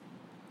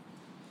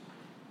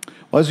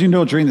Well, as you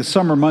know, during the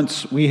summer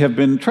months, we have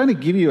been trying to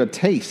give you a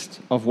taste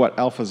of what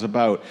Alpha's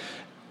about.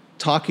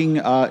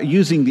 Talking,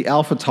 using the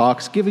Alpha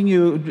Talks, giving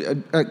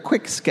you a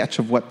quick sketch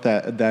of what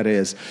that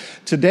is.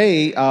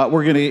 Today,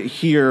 we're going to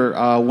hear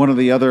one of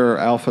the other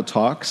Alpha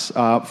Talks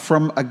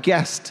from a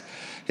guest.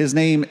 His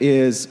name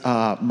is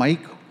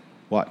Mike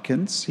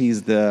Wilkins.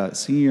 He's the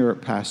senior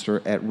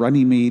pastor at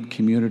Runnymede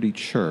Community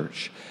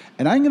Church.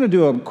 And I'm going to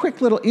do a quick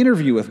little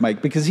interview with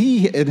Mike because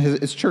he and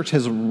his church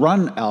has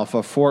run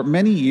Alpha for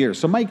many years.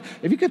 So, Mike,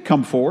 if you could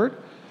come forward.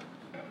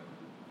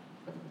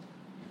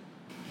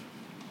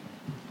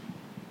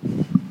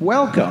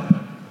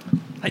 Welcome.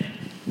 Hi.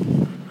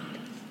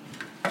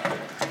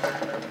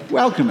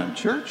 Welcome in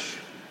church.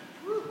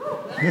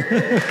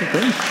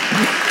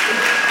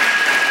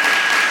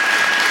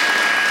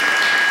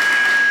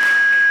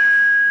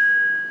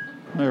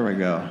 There we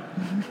go.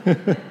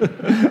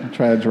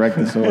 Try to direct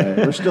this away.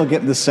 We're still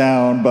getting the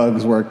sound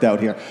bugs worked out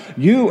here.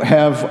 You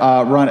have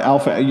run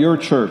Alpha at your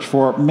church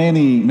for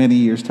many, many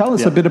years. Tell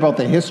us a bit about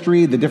the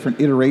history, the different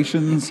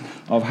iterations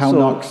of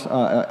how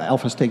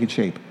Alpha's taken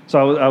shape.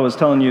 So I was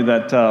telling you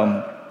that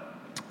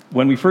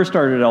when we first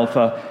started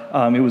Alpha,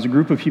 it was a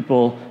group of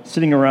people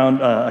sitting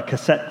around a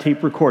cassette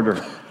tape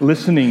recorder,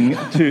 listening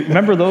to,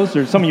 remember those?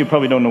 Or some of you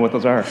probably don't know what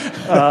those are.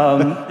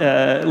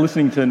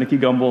 Listening to Nicky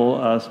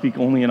Gumbel speak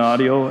only in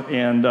audio.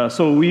 And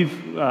so we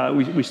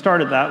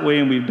started that way,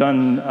 and we've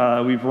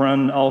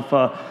run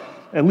Alpha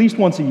at least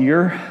once a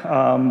year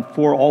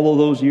for all of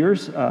those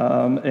years.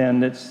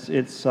 And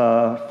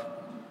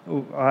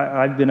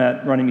I've been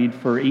at Runnymede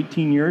for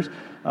 18 years.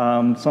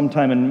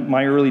 Sometime in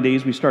my early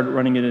days, we started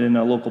running it in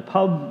a local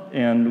pub,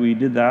 and we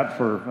did that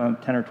for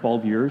 10 or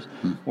 12 years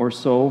or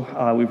so.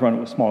 We've run it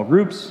with small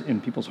groups,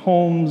 in people's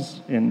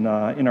homes, in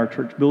our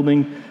church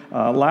building.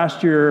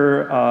 Last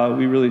year,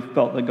 we really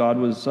felt that God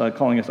was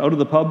calling us out of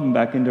the pub and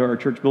back into our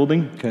church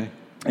building. Okay.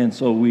 And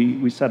so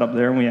we set up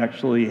there, and we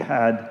actually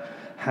had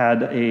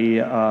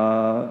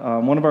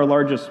one of our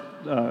largest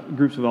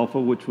groups of Alpha,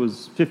 which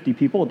was 50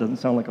 people. It doesn't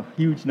sound like a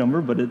huge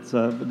number, but it's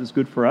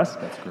good for us.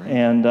 That's great.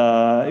 And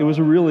it was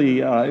a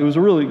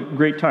really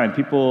great time.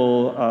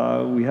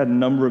 We had a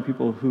number of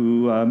people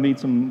who made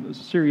some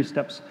serious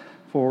steps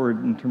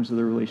forward in terms of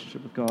their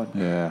relationship with God.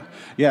 Yeah.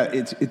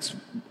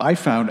 I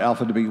found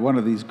Alpha to be one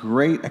of these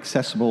great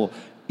accessible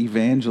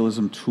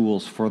evangelism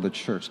tools for the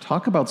church.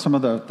 Talk about some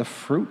of the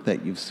fruit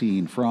that you've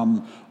seen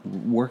from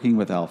working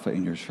with Alpha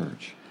in your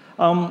church.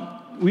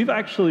 We've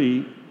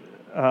actually,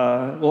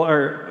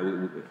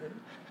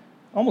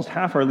 almost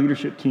half our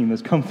leadership team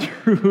has come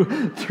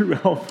through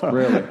Alpha.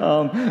 Really?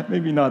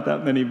 Maybe not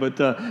that many,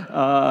 but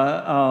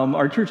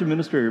our church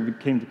administrator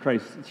came to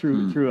Christ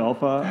through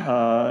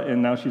Alpha,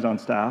 and now she's on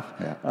staff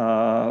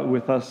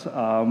with us.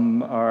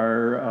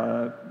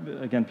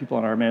 Again, people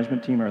on our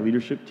management team, our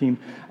leadership team.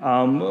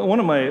 One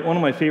of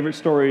my favorite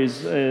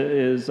stories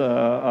is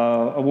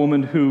a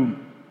woman who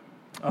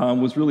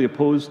was really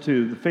opposed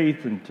to the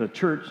faith and to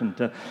church, and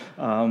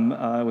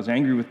was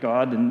angry with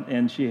God,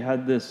 and she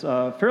had this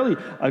fairly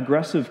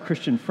aggressive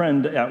Christian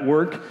friend at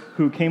work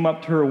who came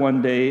up to her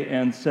one day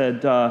and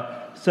said,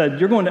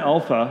 "You're going to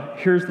Alpha.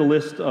 Here's the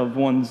list of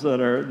ones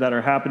that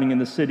are happening in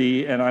the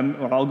city, and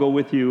I'll go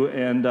with you,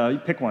 and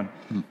pick one."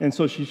 And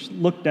so she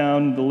looked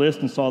down the list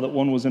and saw that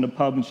one was in a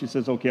pub, and she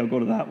says, "Okay, I'll go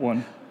to that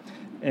one."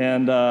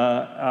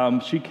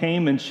 And she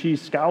came and she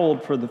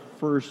scowled for the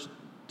first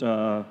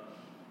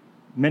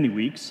many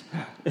weeks,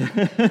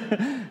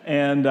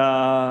 and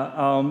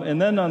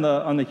then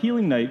on the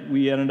healing night,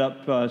 we ended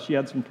up. She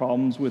had some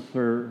problems with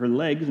her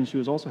legs, and she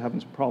was also having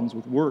some problems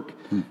with work.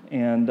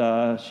 And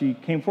she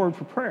came forward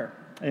for prayer,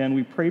 and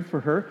we prayed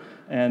for her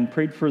and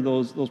prayed for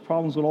those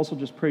problems, but also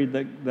just prayed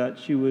that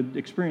she would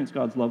experience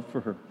God's love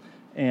for her.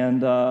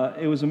 And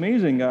it was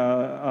amazing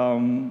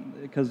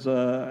because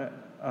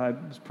I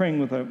was praying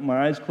with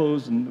my eyes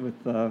closed and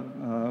with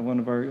one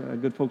of our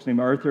good folks named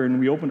Arthur, and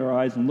we opened our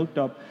eyes and looked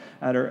up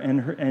at her,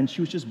 and she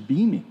was just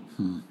beaming,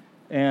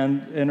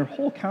 and her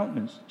whole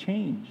countenance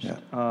changed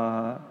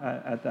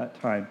at that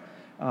time.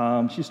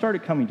 She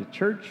started coming to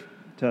church,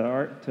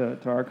 to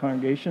our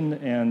congregation,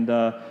 and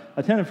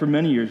attended for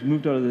many years.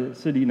 Moved out of the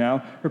city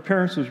now. Her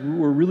parents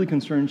were really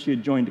concerned she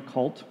had joined a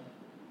cult,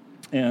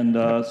 and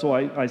so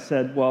I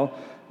said, well,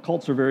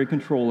 cults are very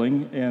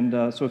controlling, and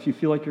so if you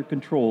feel like you're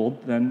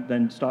controlled,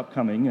 then stop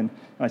coming. And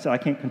I said, I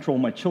can't control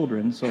my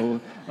children, so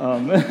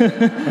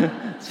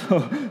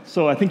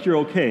so I think you're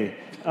okay.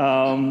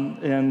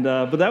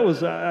 But that was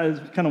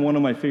kind of one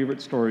of my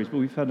favorite stories. But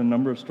we've had a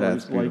number of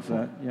stories like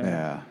that.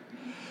 Yeah.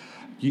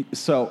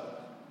 So,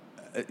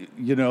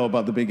 you know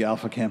about the big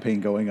Alpha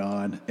campaign going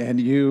on, and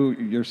you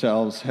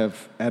yourselves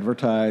have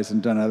advertised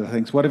and done other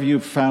things. What have you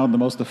found the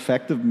most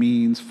effective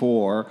means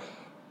for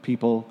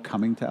people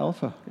coming to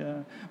Alpha?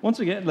 Yeah. Once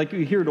again, like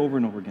we hear it over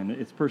and over again,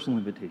 it's personal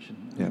invitation.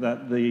 Yeah.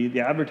 That the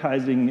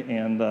advertising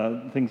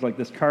and things like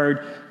this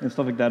card and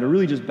stuff like that are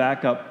really just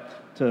backup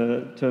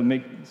to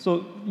make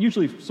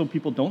usually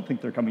people don't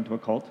think they're coming to a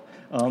cult,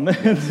 and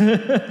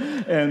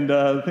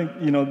think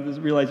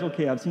realize,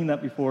 okay, I've seen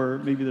that before,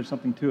 maybe there's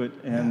something to it,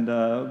 and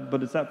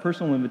but it's that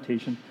personal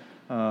invitation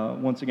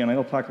once again,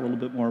 I'll talk a little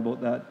bit more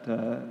about that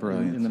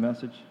in the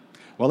message.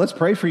 Well, let's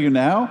pray for you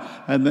now,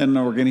 and then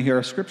we're going to hear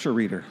a scripture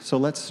reader. So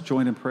let's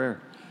join in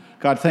prayer.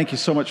 God, thank you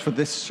so much for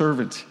this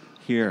servant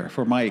here,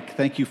 for Mike.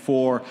 Thank you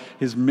for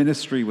his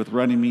ministry with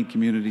Runnymede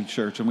Community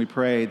Church, and we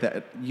pray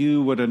that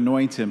you would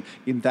anoint him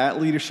in that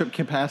leadership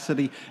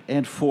capacity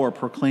and for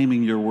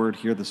proclaiming your word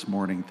here this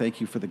morning. Thank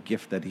you for the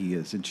gift that he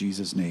is. In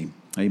Jesus' name,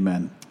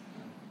 amen.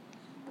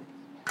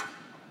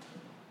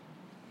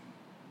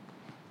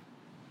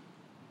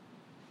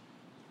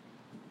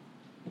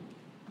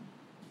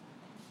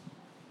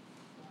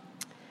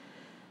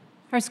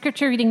 Our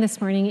scripture reading this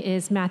morning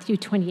is Matthew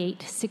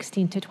 28,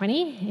 16 to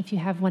 20. If you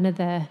have one of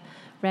the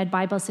red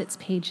Bibles, it's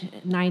page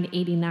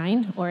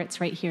 989, or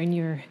it's right here in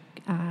your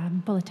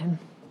bulletin.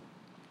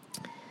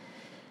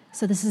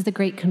 So this is the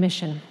Great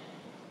Commission.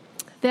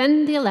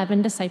 Then the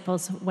 11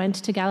 disciples went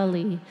to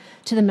Galilee,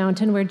 to the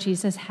mountain where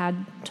Jesus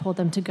had told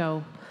them to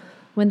go.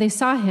 When they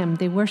saw him,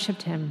 they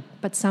worshipped him,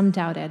 but some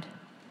doubted.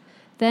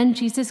 Then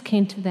Jesus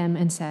came to them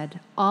and said,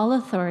 "All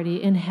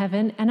authority in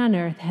heaven and on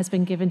earth has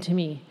been given to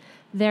me.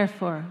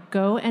 Therefore,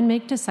 go and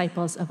make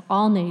disciples of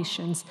all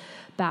nations,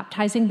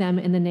 baptizing them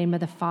in the name of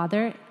the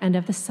Father and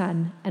of the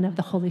Son and of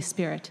the Holy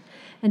Spirit,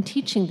 and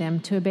teaching them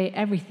to obey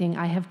everything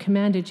I have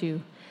commanded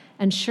you.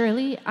 And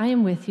surely I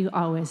am with you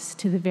always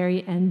to the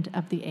very end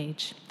of the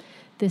age."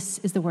 This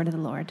is the word of the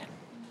Lord.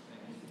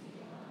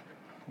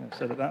 I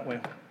said it that way.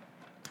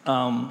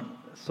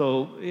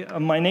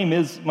 My name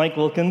is Mike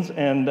Wilkins,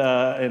 and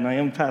I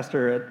am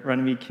pastor at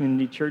Runnymede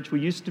Community Church. We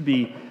used to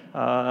be,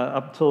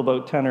 up till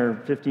about 10 or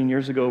 15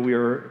 years ago, we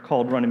were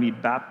called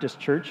Runnymede Baptist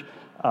Church,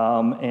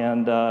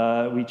 and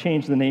we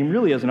changed the name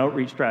really as an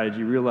outreach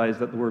strategy. We realized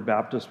that the word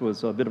Baptist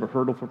was a bit of a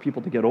hurdle for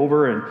people to get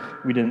over, and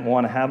we didn't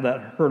want to have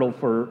that hurdle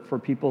for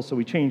people, so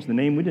we changed the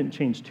name. We didn't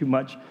change too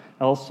much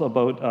else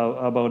about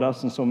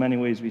us. In so many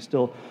ways, we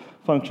still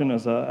function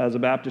as a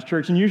Baptist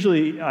church. And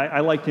usually I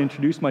like to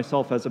introduce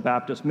myself as a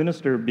Baptist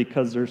minister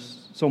because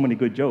there's so many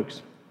good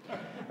jokes.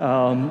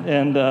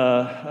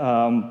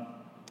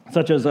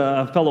 Such as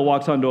a fellow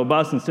walks onto a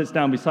bus and sits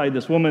down beside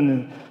this woman,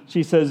 and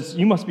she says,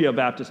 "You must be a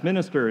Baptist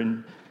minister."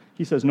 And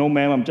he says, "No,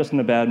 ma'am, I'm just in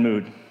a bad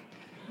mood."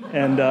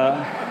 And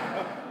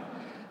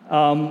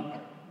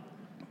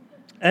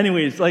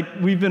anyways,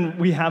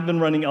 we have been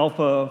running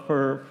Alpha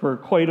for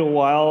quite a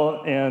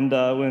while, and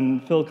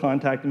when Phil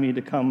contacted me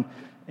to come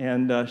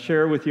and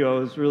share with you, I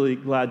was really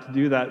glad to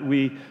do that.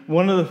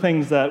 One of the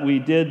things that we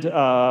did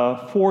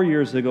 4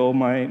 years ago,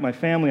 my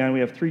family and I, we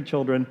have 3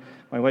 children,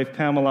 my wife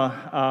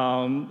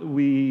Pamela,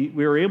 we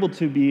were able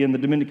to be in the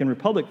Dominican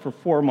Republic for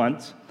 4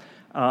 months,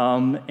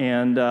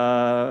 and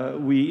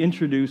we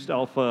introduced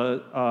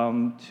Alpha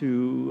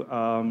to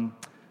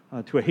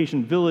a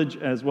Haitian village,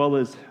 as well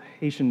as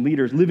Haitian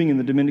leaders living in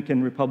the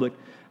Dominican Republic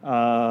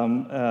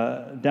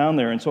down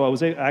there. And so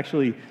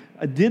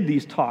I did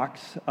these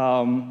talks,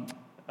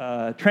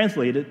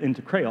 translated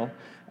into Creole,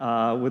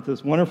 with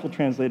this wonderful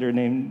translator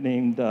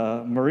named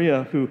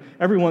Maria, who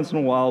every once in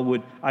a while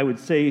I would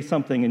say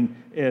something, and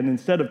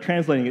instead of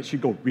translating it,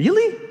 she'd go,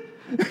 "Really?"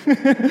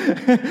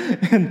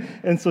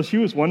 and so she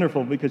was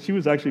wonderful, because she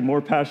was actually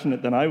more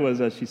passionate than I was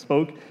as she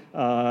spoke,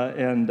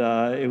 and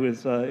it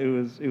was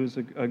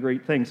a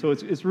great thing. So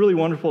it's really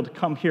wonderful to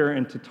come here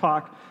and to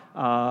talk,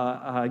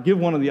 give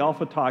one of the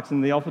Alpha talks,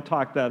 and the Alpha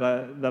talk that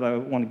I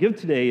want to give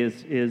today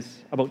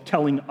is about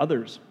telling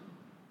others.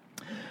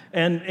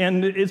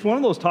 And it's one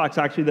of those talks,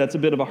 actually, that's a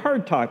bit of a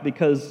hard talk,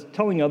 because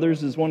telling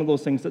others is one of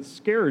those things that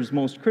scares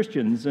most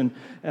Christians. And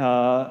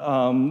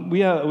we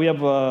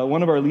have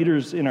one of our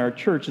leaders in our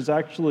church is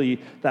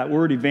actually that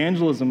word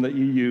evangelism that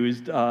you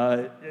used.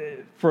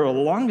 For the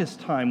longest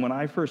time when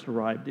I first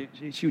arrived,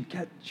 she would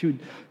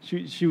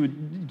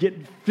get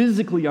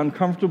physically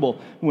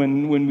uncomfortable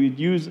when we'd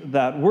use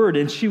that word.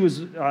 And she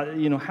was,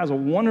 has a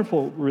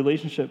wonderful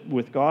relationship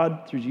with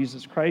God through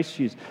Jesus Christ.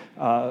 She's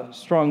a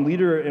strong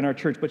leader in our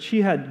church, but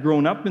she had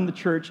grown up in the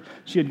church.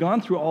 She had gone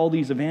through all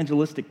these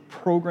evangelistic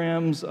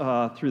programs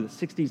through the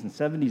 60s and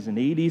 70s and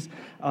 80s,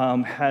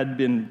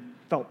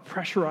 felt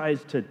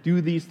pressurized to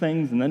do these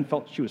things, and then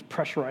felt she was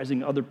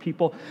pressurizing other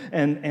people,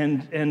 and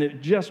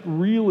it just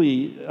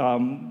really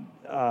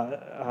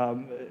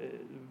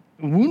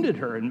wounded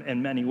her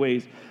in many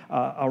ways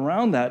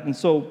around that. And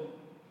so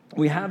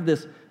we have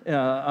this,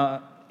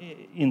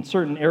 in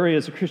certain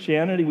areas of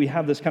Christianity, we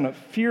have this kind of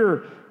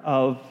fear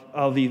of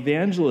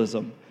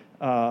evangelism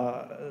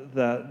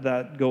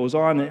that goes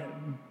on,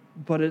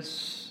 but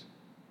it's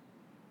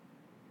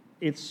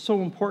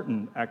so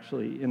important,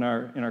 actually, in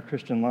our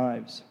Christian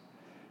lives.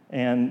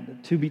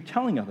 And to be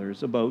telling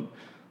others about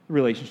the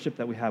relationship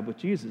that we have with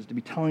Jesus, to be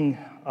telling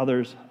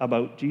others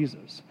about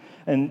Jesus.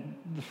 And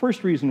the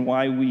first reason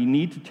why we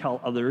need to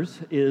tell others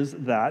is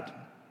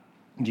that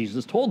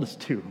Jesus told us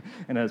to.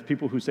 And as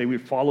people who say we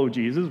follow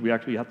Jesus, we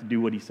actually have to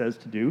do what he says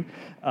to do.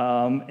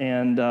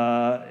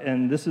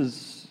 And this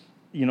is,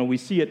 we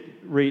see it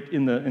right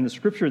in the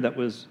scripture that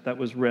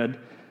was read,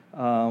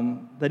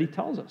 that he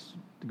tells us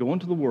to go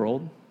into the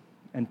world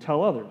and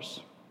tell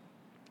others.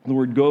 The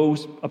word "go"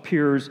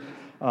 appears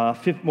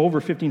over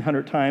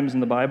 1,500 times in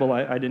the Bible.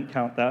 I didn't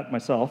count that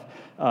myself.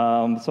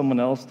 Someone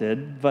else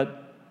did.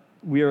 But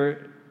we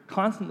are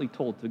constantly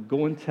told to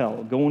go and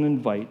tell, go and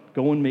invite,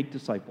 go and make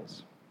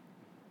disciples.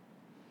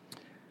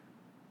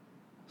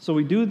 So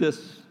we do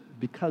this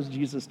because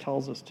Jesus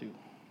tells us to.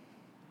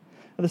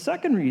 The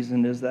second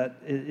reason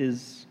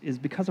is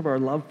because of our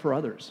love for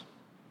others.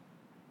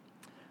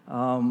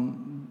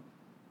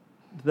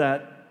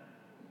 That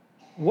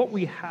what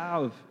we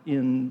have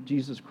in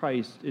Jesus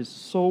Christ is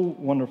so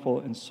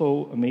wonderful and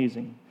so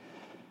amazing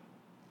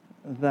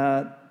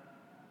that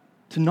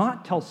to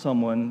not tell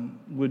someone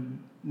would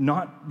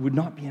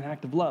not be an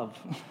act of love.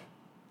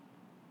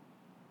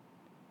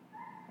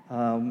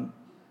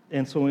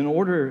 And so in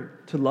order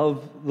to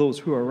love those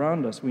who are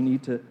around us, we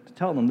need to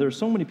tell them. There are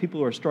so many people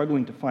who are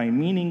struggling to find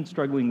meaning,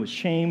 struggling with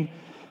shame,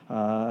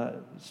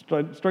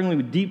 struggling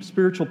with deep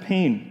spiritual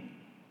pain,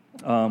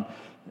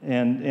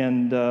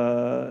 and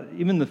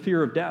even the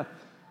fear of death.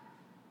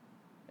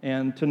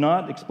 And to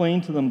not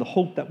explain to them the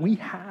hope that we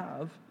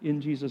have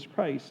in Jesus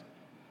Christ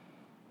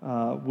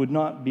would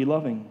not be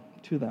loving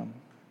to them.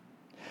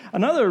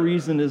 Another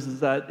reason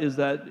is that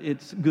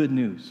it's good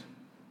news.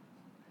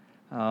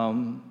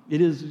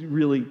 It is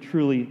really,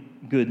 truly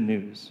good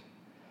news.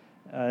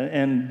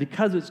 And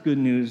because it's good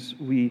news,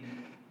 we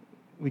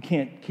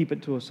can't keep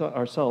it to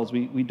ourselves.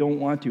 We don't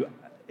want to.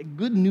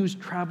 Good news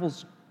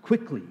travels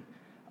quickly.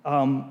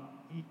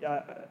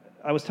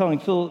 I was telling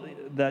Phil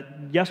that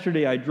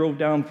yesterday I drove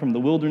down from the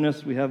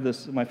wilderness.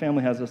 My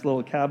family has this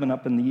little cabin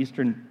up in the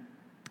eastern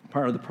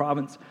part of the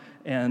province,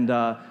 and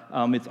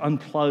it's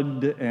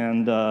unplugged,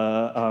 and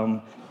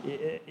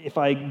if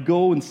I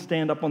go and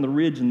stand up on the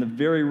ridge in the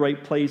very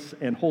right place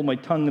and hold my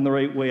tongue in the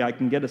right way, I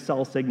can get a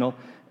cell signal.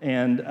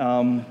 And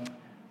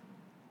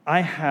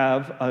I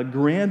have a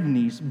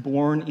grandniece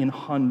born in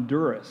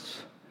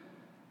Honduras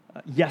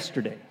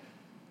yesterday.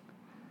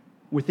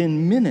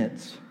 Within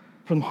minutes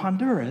from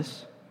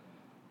Honduras,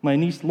 my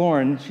niece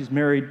Lauren, she's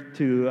married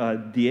to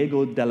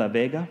Diego de la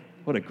Vega.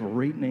 What a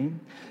great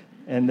name.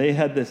 And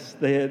it's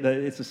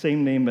the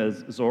same name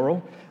as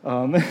Zorro.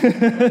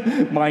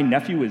 My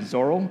nephew is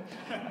Zorro.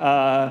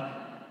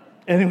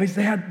 Anyways,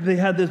 they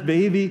had this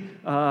baby,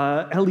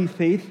 Ellie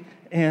Faith,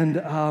 and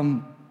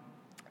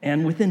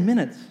within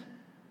minutes,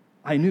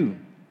 I knew,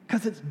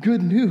 because it's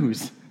good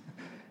news,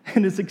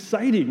 and it's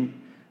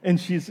exciting, and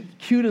she's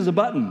cute as a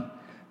button,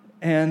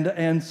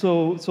 and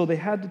so they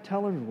had to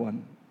tell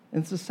everyone.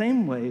 And it's the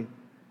same way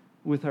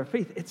with our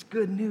faith. It's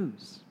good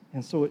news,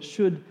 and so it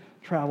should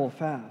travel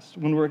fast.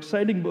 When we're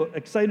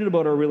excited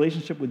about our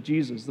relationship with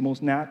Jesus, the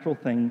most natural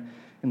thing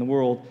in the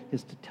world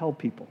is to tell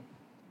people.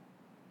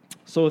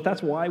 So if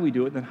that's why we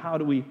do it, then how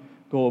do we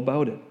go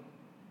about it?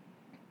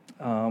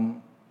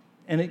 And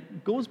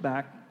it goes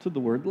back to the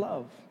word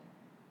love.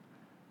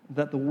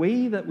 That the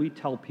way that we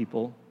tell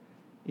people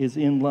is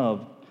in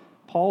love.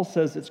 Paul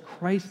says it's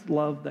Christ's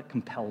love that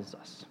compels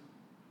us.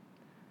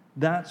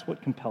 That's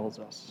what compels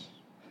us.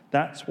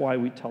 That's why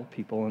we tell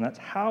people, and that's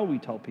how we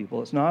tell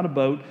people. It's not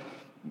about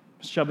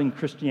shoving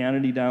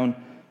Christianity down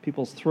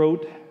people's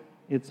throat.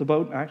 It's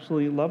about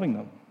actually loving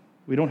them.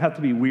 We don't have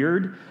to be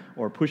weird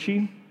or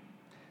pushy.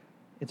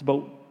 It's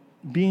about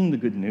being the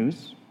good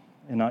news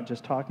and not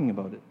just talking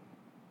about it.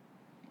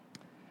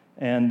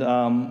 And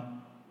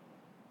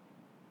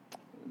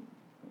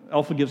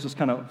Alpha gives us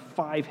kind of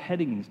 5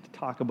 headings to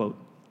talk about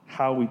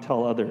how we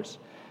tell others.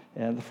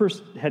 And the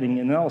first heading,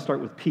 and then I'll start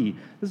with P.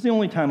 This is the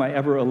only time I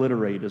ever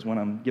alliterate, is when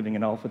I'm giving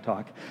an Alpha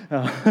talk.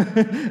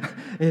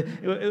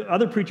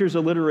 Other preachers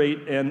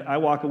alliterate, and I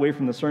walk away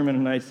from the sermon,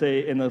 and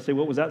they'll say,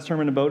 "What was that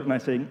sermon about?" And I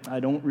say, "I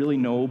don't really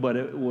know, but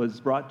it was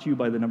brought to you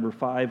by the number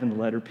 5 and the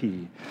letter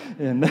P."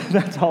 And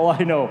that's all I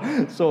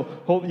know. So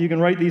hope you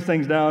can write these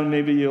things down.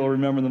 Maybe you'll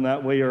remember them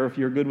that way, or if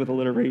you're good with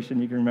alliteration,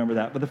 you can remember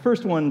that. But the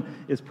first one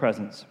is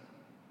presence.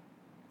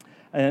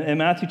 In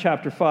Matthew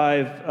chapter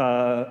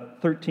 5,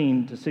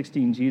 13 to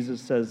 16,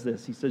 Jesus says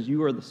this. He says,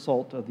 "You are the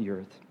salt of the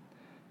earth.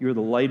 You are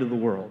the light of the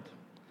world.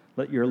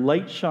 Let your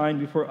light shine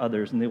before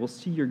others, and they will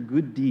see your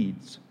good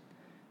deeds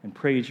and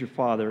praise your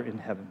Father in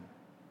heaven."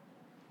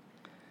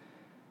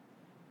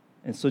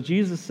 And so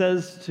Jesus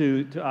says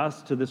to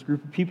us, to this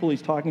group of people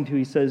he's talking to,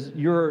 he says,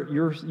 you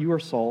are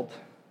salt.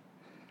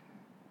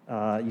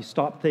 You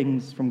stop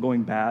things from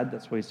going bad.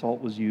 That's why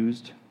salt was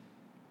used.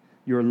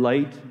 You're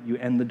light. You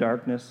end the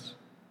darkness.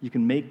 You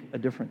can make a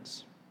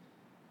difference.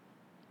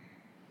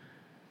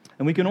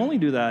 And we can only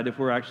do that if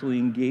we're actually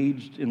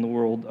engaged in the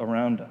world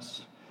around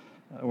us.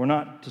 We're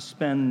not to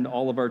spend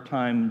all of our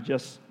time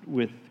just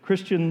with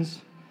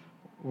Christians.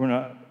 We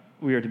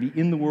are to be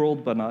in the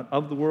world, but not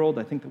of the world.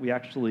 I think that we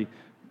actually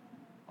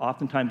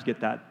oftentimes get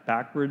that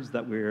backwards,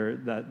 that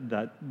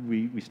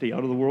we stay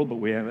out of the world, but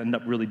we end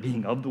up really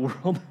being of the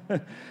world.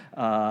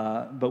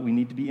 But we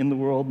need to be in the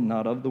world,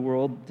 not of the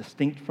world,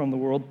 distinct from the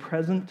world,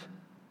 present,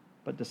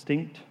 but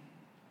distinct.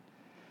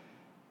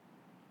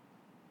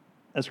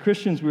 As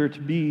Christians, we are to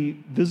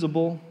be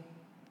visible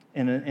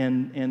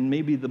and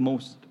maybe the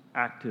most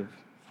active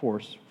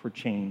force for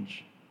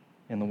change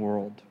in the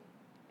world,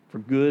 for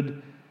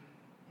good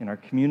in our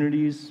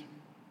communities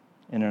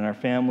and in our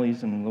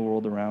families and in the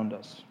world around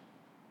us.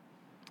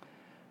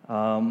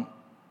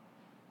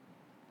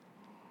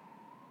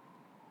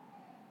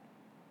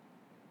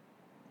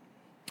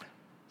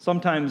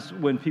 Sometimes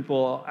when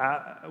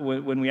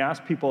we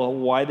ask people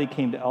why they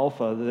came to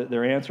Alpha,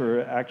 their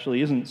answer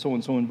actually isn't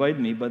so-and-so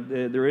invited me, but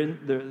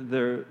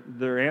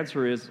their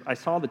answer is, I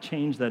saw the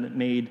change that it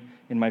made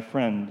in my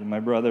friend, in my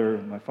brother,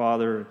 in my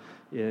father,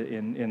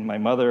 in my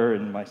mother,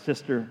 and my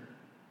sister,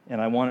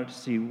 and I wanted to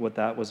see what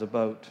that was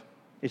about.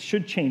 It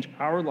should change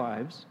our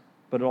lives,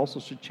 but it also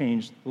should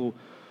change the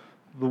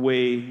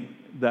way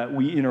that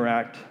we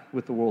interact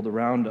with the world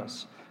around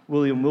us.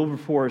 William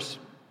Wilberforce,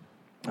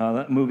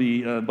 that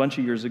movie a bunch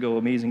of years ago,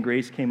 Amazing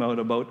Grace, came out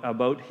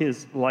about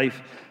his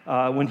life.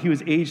 When he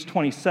was age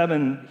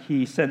 27,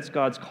 he sensed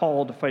God's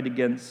call to fight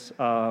against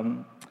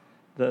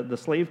the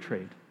slave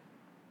trade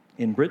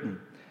in Britain.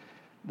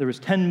 There was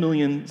 10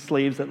 million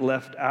slaves that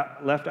left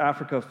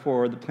Africa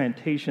for the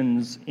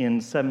plantations in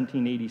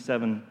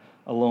 1787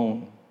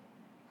 alone.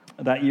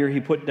 That year, he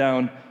put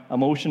down a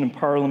motion in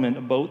Parliament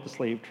about the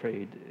slave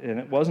trade, and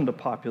it wasn't a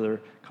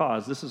popular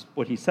cause. This is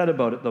what he said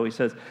about it, though. He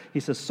says,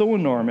 so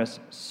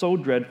enormous, so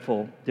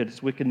dreadful did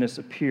its wickedness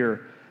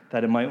appear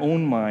that in my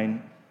own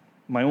mind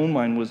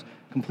was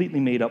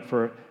completely made up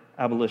for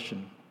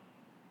abolition.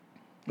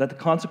 Let the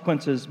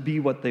consequences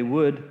be what they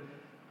would,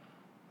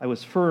 I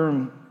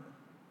from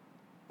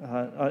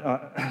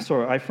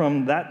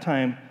that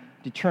time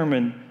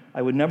determined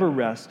I would never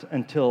rest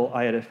until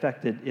I had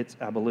effected its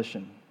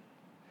abolition.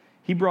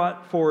 He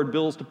brought forward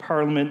bills to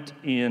Parliament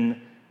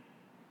in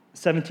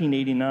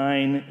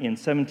 1789, in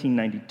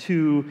 1792,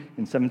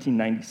 in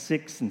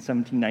 1796, in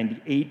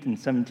 1798, in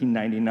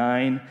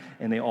 1799,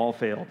 and they all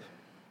failed.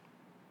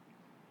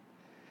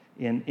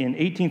 In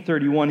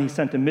 1831, he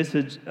sent a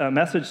message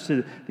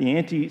to the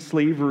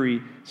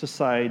Anti-Slavery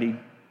Society,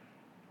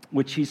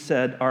 which he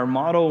said, our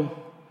motto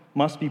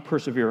must be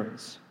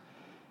perseverance,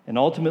 and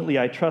ultimately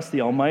I trust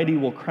the Almighty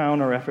will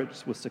crown our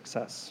efforts with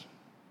success.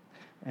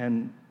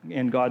 And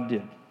God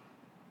did.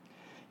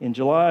 In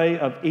July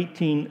of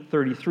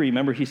 1833,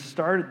 remember he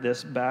started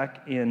this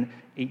back in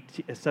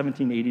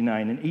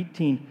 1789. In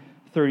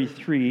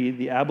 1833,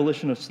 the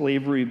abolition of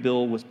slavery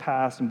bill was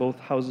passed in both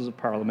houses of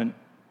Parliament.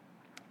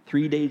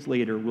 3 days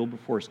later,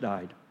 Wilberforce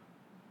died.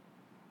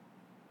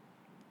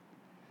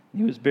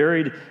 He was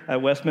buried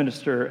at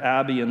Westminster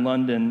Abbey in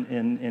London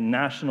in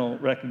national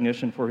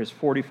recognition for his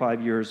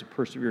 45 years of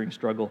persevering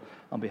struggle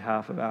on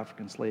behalf of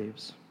African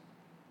slaves.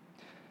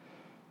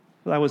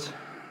 That was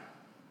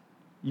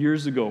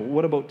years ago.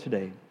 What about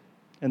today?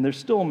 And there's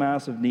still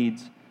massive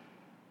needs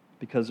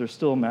because there's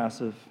still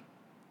massive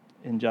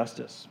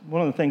injustice.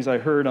 One of the things I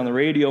heard on the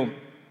radio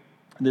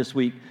this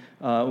week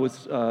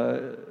was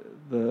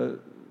the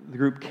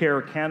group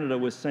Care Canada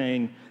was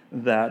saying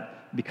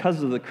that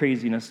because of the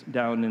craziness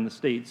down in the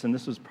States, and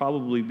this was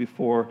probably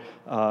before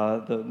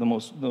the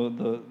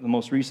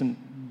most recent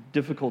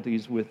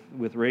difficulties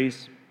with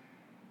race,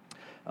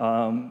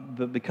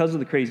 but because of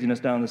the craziness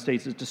down in the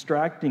States, it's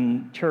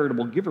distracting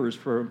charitable givers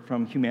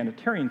from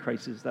humanitarian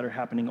crises that are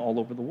happening all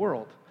over the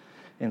world.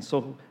 And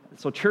so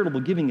charitable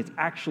giving is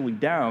actually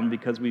down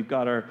because we've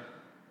got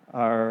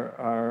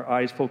our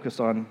eyes focused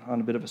on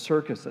a bit of a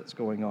circus that's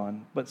going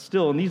on. But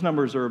still, and these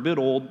numbers are a bit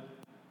old,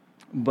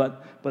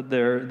 but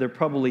they're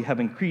probably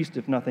have increased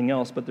if nothing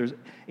else. But there's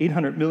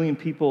 800 million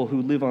people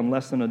who live on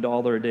less than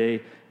 $1 a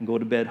day and go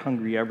to bed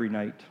hungry every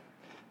night.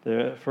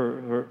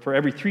 For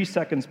every 3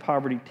 seconds,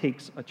 poverty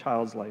takes a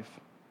child's life.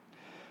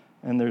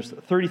 And there's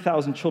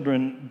 30,000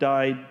 children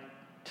died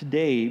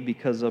today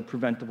because of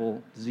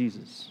preventable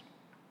diseases.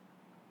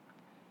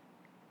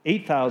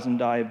 8,000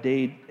 die of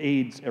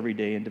AIDS every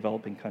day in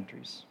developing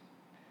countries.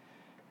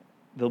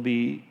 There'll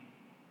be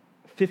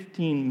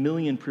 15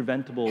 million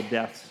preventable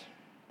deaths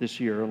this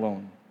year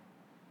alone.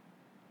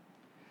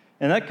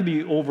 And that could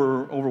be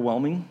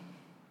overwhelming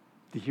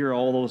to hear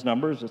all those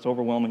numbers. It's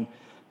overwhelming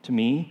to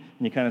me,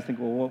 and you kind of think,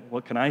 well,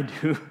 what can I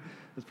do,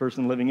 this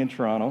person living in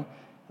Toronto?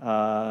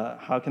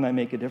 How can I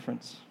make a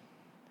difference?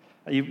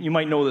 You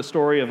might know the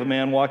story of a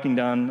man walking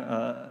down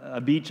a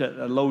beach at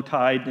a low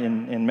tide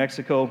in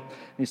Mexico.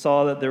 He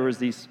saw that there was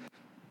these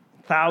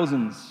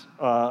thousands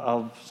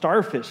of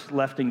starfish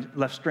left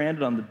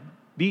stranded on the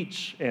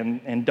beach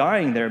and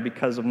dying there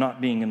because of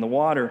not being in the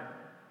water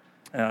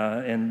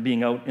and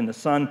being out in the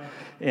sun.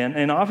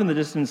 And off in the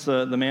distance,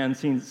 the man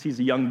sees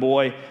a young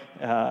boy,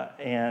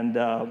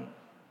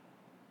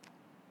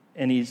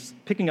 and he's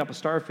picking up a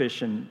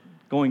starfish and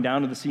going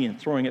down to the sea and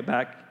throwing it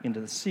back into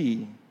the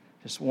sea,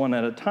 just one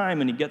at a time.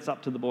 And he gets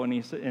up to the boy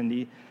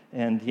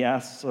and he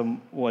asks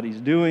him what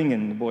he's doing.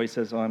 And the boy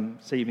says, I'm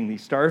saving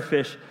these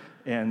starfish.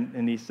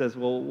 And he says,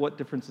 well, what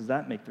difference does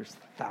that make? There's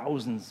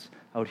thousands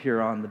out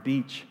here on the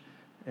beach.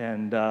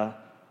 And the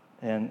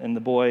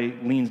boy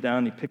leans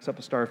down, he picks up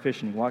a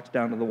starfish, and he walks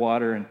down to the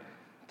water and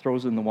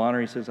throws it in the water.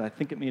 He says, I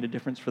think it made a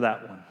difference for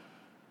that one.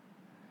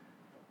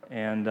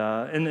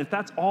 And if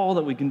that's all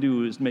that we can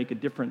do is make a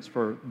difference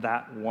for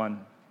that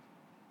one,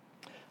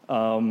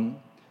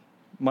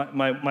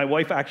 My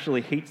wife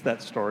actually hates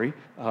that story,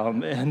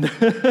 and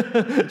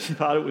she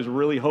thought it was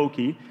really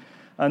hokey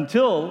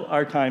until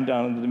our time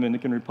down in the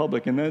Dominican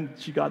Republic. And then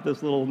she got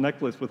this little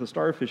necklace with a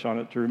starfish on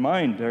it to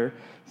remind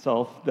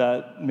herself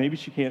that maybe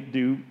she can't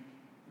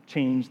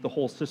change the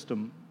whole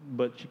system,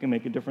 but she can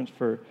make a difference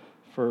for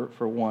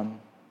one.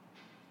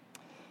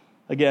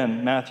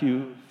 Again,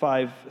 Matthew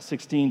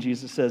 5:16,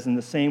 Jesus says, "In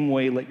the same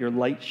way, let your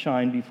light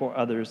shine before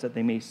others, that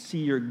they may see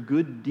your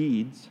good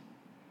deeds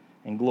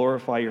and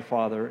glorify your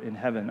Father in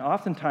heaven."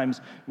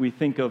 Oftentimes, we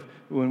think of,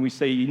 when we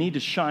say you need to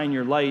shine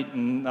your light,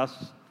 and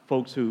us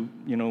folks who,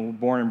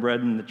 born and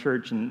bred in the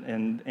church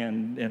and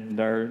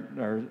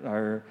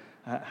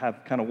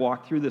have kind of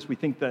walked through this, we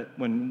think that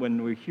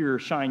when we hear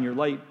shine your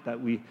light, that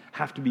we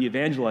have to be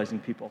evangelizing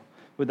people.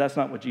 But that's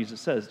not what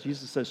Jesus says.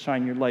 Jesus says,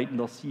 shine your light and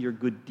they'll see your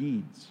good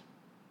deeds.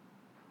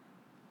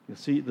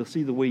 They'll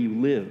see the way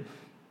you live,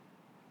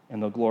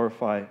 and they'll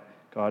glorify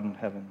God in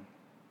heaven.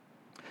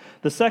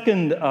 The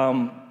second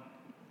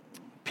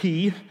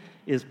P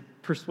is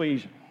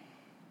persuasion.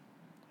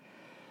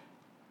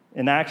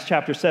 In Acts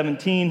chapter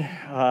 17,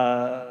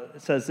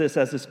 it says this: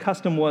 "As his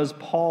custom was,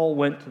 Paul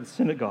went to the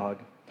synagogue.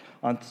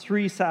 On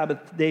 3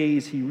 Sabbath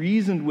days, he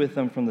reasoned with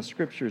them from the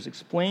Scriptures,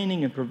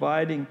 explaining and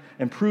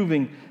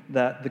proving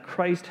that the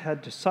Christ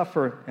had to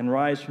suffer and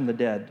rise from the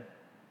dead.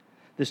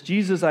 'This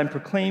Jesus I'm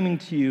proclaiming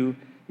to you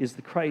is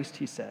the Christ,'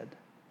 he said.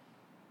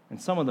 And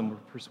some of them were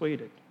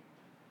persuaded."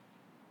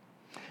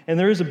 And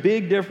there is a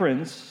big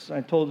difference.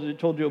 I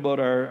told you about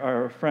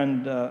our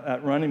friend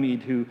at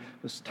Runnymede who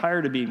was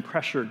tired of being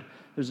pressured.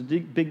 There's a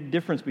big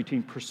difference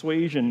between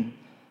persuasion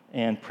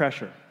and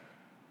pressure.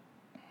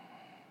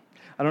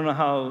 I don't know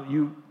how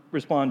you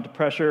respond to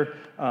pressure,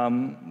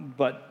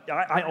 but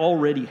I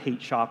already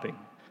hate shopping.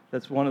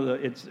 That's one of the.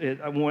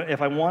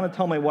 If I want to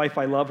tell my wife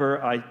I love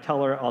her, I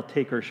tell her I'll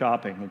take her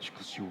shopping, and she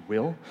goes, "You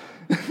will?"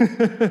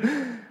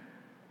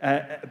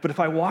 But if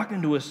I walk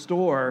into a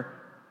store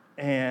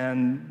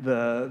and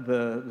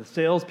the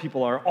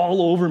salespeople are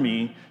all over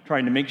me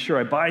trying to make sure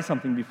I buy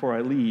something before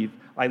I leave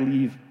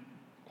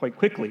quite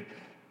quickly,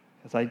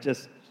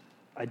 because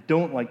I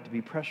don't like to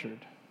be pressured.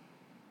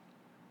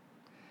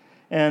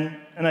 And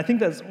I think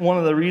that's one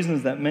of the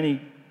reasons that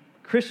many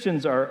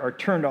Christians are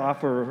turned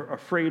off or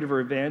afraid of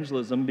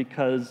evangelism,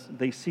 because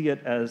they see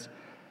it as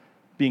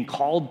being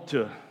called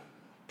to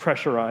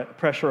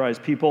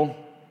pressurize people.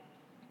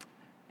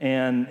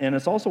 And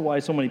it's also why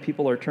so many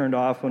people are turned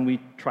off when we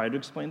try to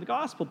explain the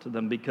gospel to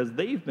them, because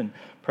they've been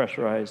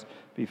pressurized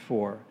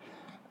before.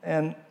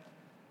 And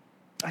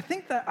I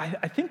think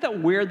that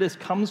where this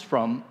comes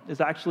from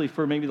is actually,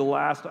 for maybe the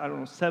last,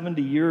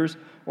 70 years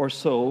or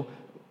so,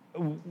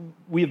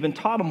 we have been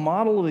taught a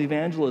model of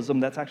evangelism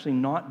that's actually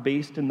not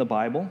based in the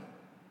Bible.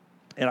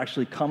 It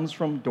actually comes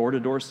from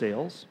door-to-door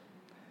sales.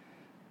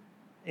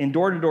 In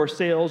door-to-door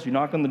sales, you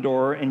knock on the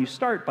door and you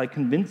start by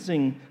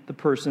convincing the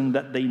person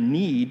that they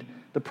need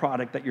the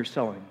product that you're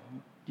selling.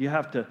 You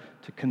have to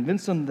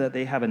convince them that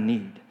they have a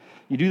need.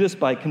 You do this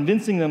by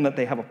convincing them that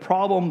they have a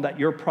problem that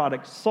your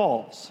product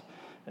solves.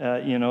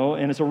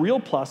 And it's a real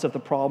plus if the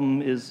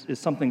problem is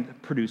something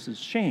that produces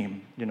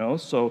shame,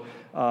 So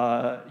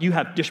you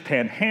have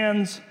dishpan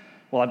hands.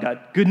 Well, I've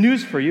got good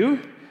news for you.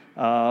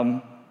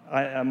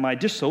 My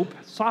dish soap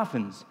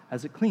softens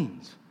as it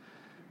cleans.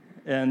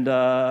 And,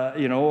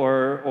 you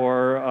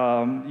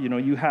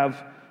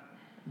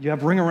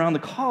have ring around the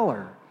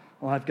collar.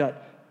 Well,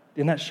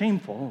 and that's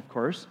shameful, of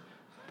course,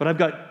 but I've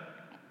got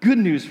good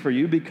news for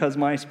you, because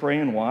my spray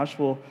and wash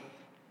will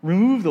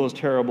remove those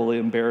terribly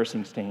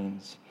embarrassing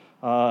stains.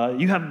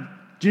 You have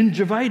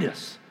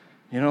gingivitis.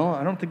 I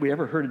don't think we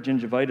ever heard of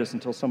gingivitis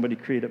until somebody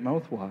created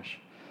mouthwash.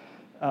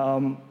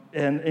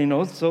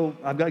 So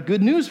I've got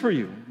good news for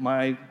you.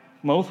 My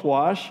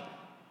mouthwash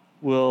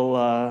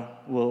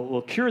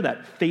will cure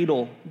that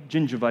fatal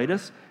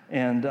gingivitis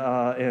and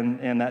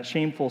that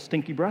shameful,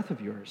 stinky breath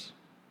of yours.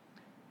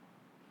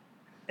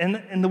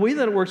 And the way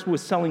that it works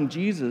with selling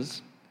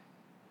Jesus,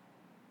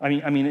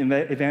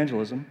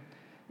 evangelism,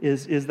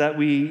 is that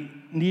we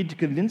need to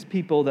convince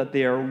people that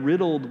they are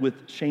riddled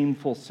with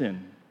shameful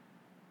sin.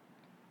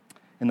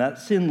 And that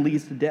sin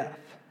leads to death.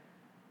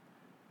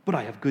 But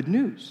I have good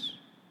news.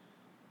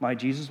 My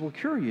Jesus will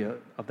cure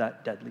you of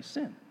that deadly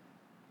sin.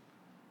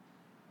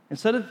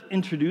 Instead of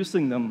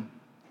introducing them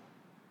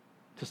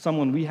to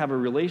someone we have a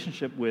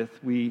relationship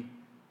with, we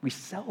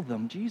sell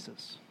them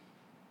Jesus.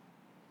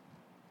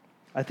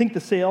 I think the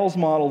sales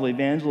model of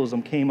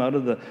evangelism came out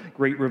of the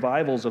great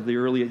revivals of the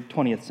early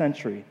 20th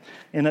century.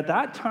 And at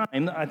that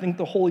time, I think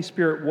the Holy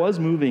Spirit was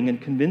moving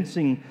and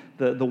convincing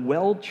the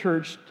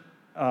well-churched,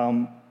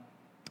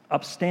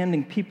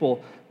 upstanding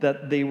people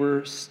that they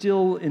were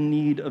still in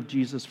need of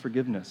Jesus'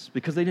 forgiveness,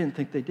 because they didn't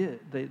think they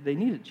did. They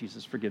needed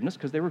Jesus' forgiveness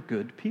because they were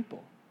good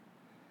people.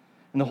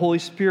 And the Holy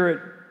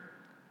Spirit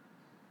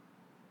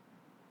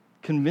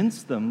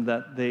convinced them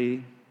that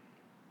they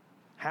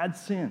had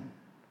sin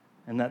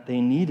and that they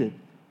needed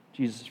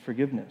Jesus'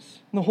 forgiveness.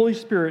 And the Holy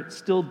Spirit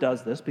still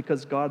does this,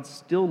 because God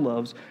still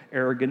loves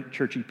arrogant,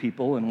 churchy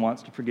people and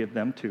wants to forgive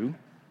them too.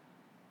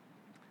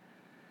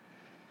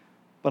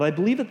 But I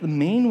believe that the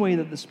main way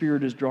that the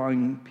Spirit is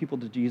drawing people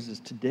to Jesus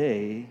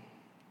today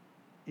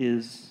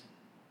is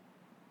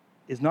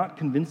not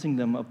convincing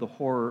them of the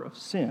horror of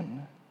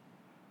sin,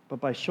 but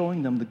by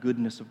showing them the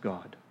goodness of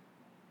God.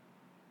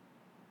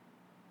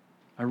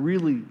 I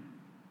really,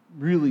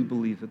 really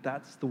believe that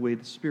that's the way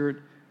the Spirit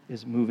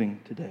is moving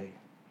today.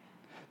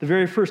 The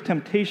very first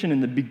temptation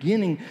in the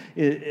beginning,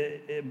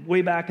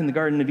 way back in the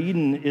Garden of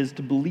Eden, is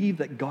to believe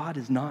that God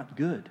is not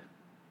good.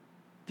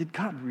 Did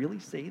God really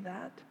say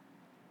that?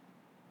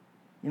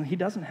 He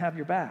doesn't have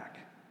your back.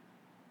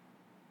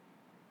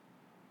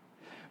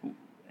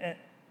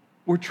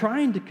 We're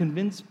trying to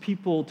convince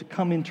people to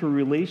come into a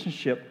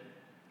relationship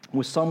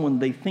with someone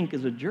they think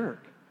is a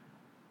jerk.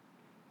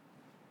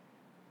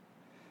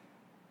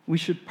 We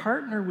should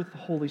partner with the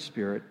Holy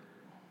Spirit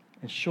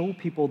and show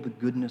people the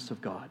goodness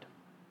of God.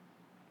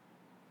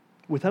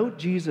 Without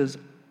Jesus,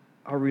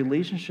 our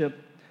relationship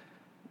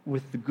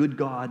with the good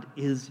God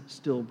is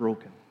still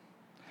broken.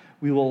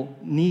 We will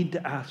need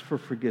to ask for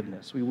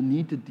forgiveness. We will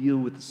need to deal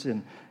with the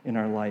sin in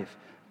our life.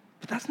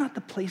 But that's not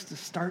the place to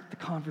start the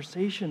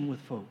conversation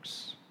with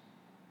folks.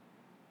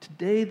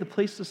 Today, the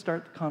place to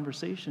start the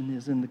conversation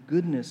is in the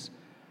goodness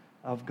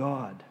of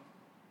God.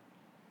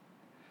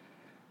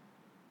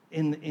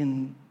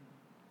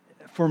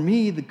 For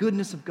me, the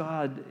goodness of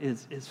God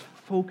is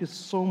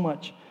focused so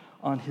much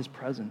on His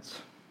presence,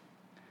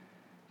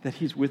 that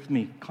He's with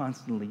me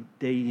constantly,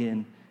 day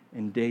in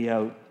and day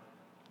out.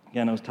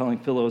 Again, I was telling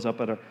Phil I was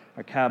up at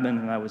our cabin,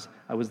 and I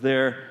was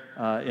there,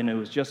 and it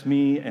was just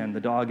me and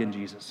the dog and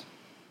Jesus.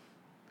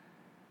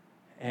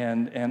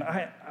 And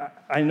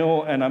I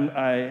know,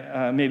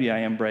 and maybe I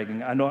am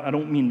bragging. I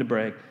don't mean to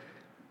brag,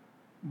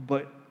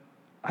 but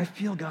I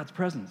feel God's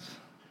presence,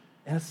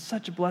 and it's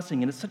such a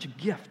blessing, and it's such a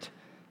gift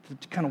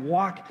to kind of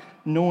walk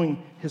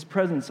knowing His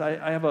presence.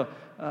 I have a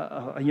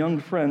young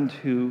friend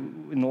who,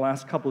 in the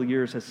last couple of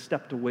years, has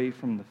stepped away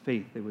from the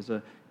faith. There was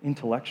an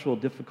intellectual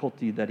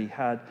difficulty that he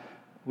had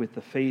with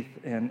the faith,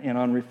 and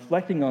on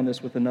reflecting on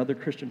this with another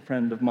Christian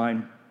friend of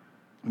mine,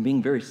 and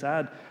being very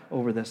sad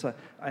over this,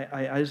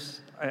 I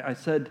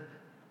said,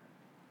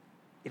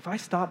 if I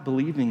stopped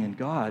believing in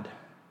God,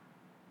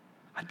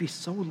 I'd be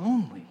so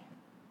lonely.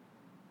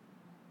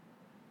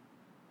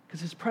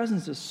 Because His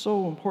presence is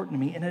so important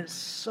to me, and it's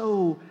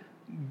so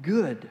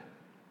good.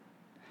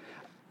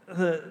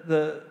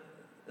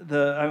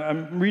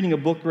 I'm reading a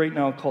book right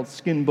now called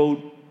Skin Boat,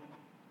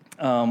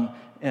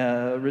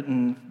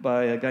 written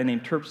by a guy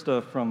named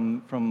Terpstra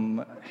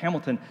from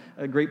Hamilton.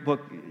 A great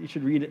book, you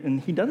should read it.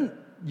 And he doesn't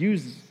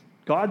use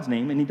God's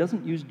name, and he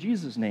doesn't use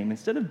Jesus' name.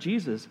 Instead of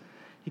Jesus,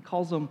 he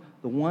calls him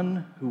the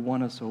one who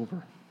won us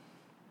over.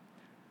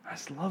 I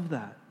just love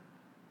that.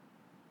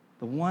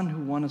 The one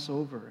who won us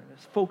over. It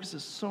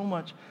focuses so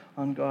much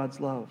on God's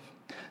love.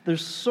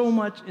 There's so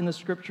much in the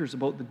Scriptures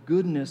about the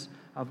goodness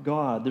of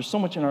God. There's so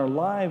much in our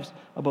lives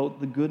about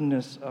the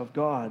goodness of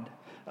God.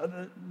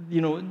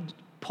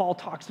 Paul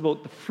talks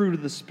about the fruit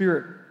of the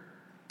Spirit,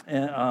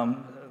 and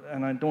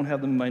I don't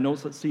have them in my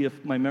notes. Let's see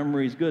if my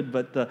memory is good,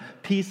 but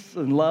peace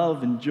and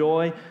love and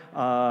joy.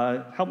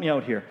 Help me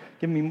out here.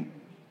 Give me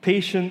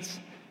patience,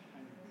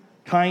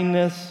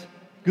 kindness,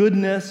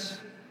 goodness,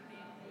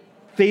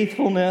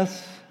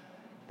 faithfulness.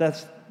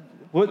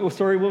 What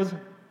was it?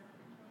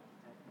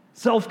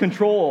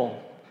 Self-control.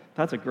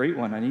 That's a great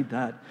one. I need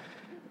that.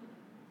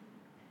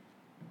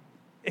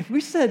 If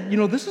we said,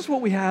 this is what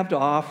we have to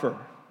offer,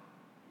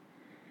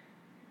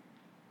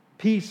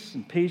 peace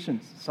and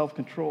patience,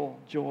 self-control,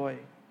 joy,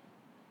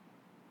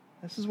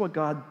 this is what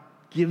God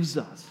gives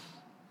us.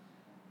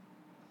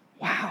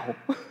 Wow.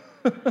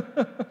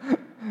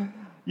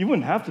 You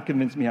wouldn't have to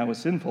convince me I was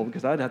sinful,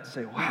 because I'd have to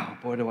say, wow,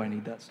 boy, do I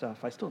need that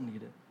stuff. I still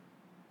need it.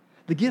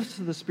 The gifts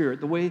of the Spirit,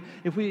 the way,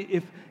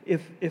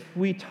 if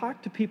we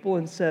talk to people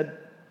and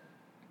said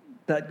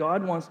that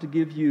God wants to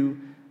give you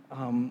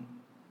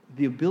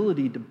the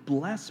ability to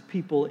bless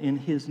people in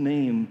His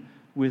name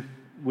with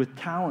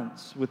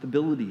talents, with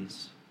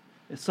abilities,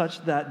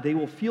 such that they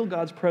will feel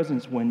God's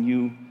presence when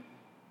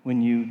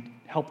you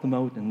help them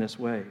out in this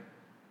way.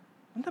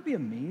 Wouldn't that be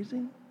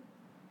amazing?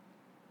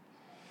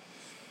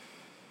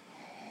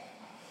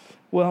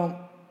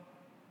 Well,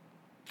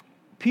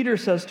 Peter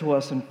says to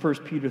us in 1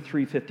 Peter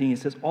 3:15, he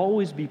says,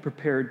 always be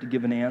prepared to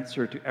give an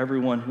answer to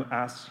everyone who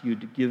asks you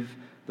to give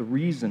the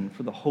reason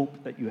for the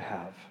hope that you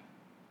have.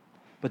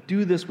 But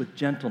do this with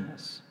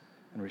gentleness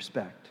and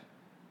respect.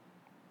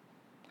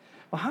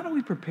 Well, how do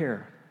we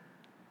prepare?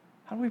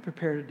 How do we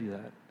prepare to do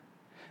that?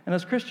 And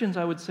as Christians,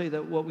 I would say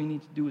that what we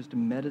need to do is to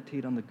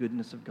meditate on the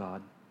goodness of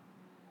God.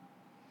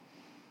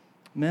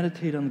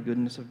 Meditate on the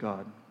goodness of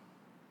God.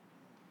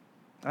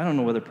 I don't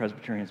know whether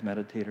Presbyterians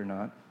meditate or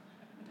not.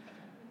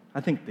 I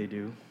think they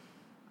do.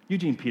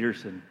 Eugene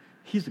Peterson,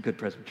 he's a good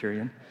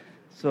Presbyterian.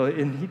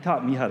 And he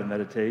taught me how to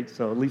meditate,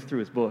 so at least through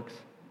his books.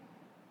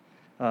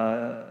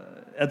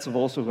 Ed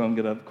Savolso, who I'm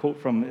going to quote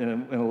from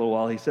in a little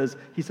while, he says,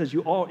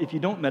 if you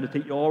don't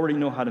meditate, you already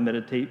know how to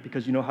meditate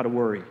because you know how to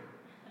worry.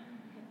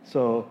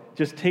 So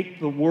just take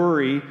the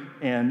worry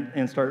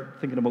and start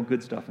thinking about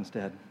good stuff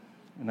instead.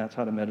 And that's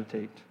how to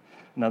meditate.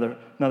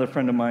 Another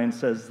friend of mine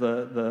says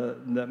the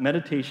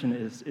meditation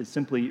is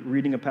simply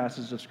reading a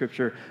passage of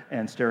Scripture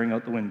and staring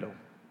out the window.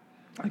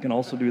 I can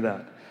also do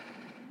that.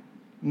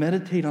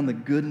 Meditate on the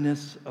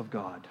goodness of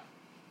God.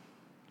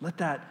 Let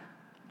that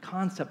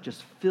concept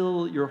just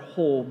fill your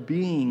whole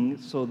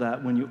being so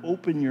that when you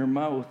open your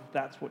mouth,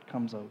 that's what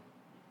comes out.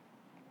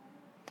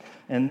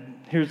 And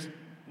here's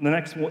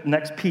the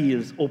next P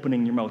is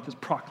opening your mouth, is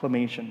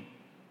proclamation.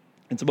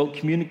 It's about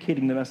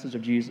communicating the message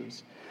of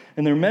Jesus.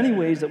 And there are many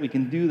ways that we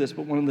can do this,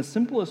 but one of the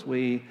simplest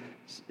ways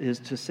is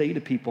to say to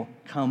people,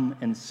 come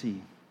and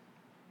see.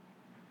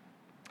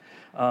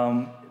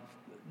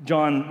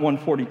 John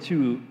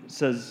 1:42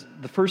 says,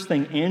 the first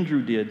thing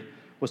Andrew did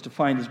was to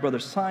find his brother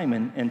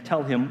Simon and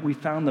tell him, we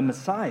found the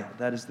Messiah,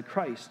 that is the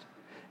Christ.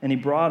 And he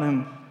brought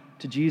him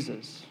to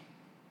Jesus.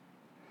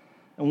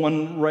 And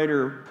one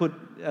writer put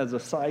as a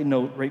side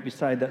note right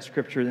beside that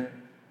scripture,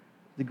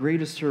 the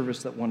greatest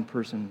service that one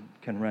person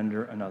can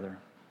render another.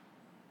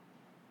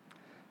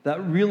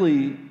 That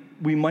really,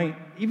 we might,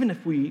 even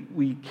if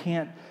we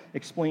can't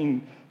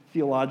explain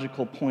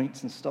theological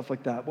points and stuff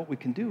like that, what we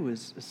can do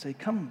is say,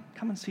 come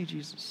and see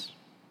Jesus.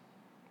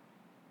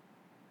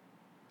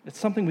 It's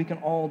something we can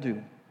all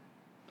do.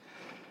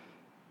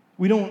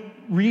 We don't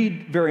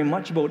read very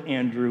much about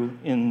Andrew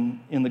in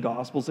the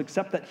Gospels,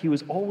 except that he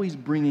was always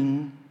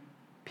bringing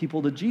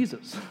people to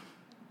Jesus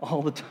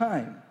all the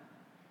time.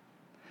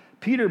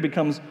 Peter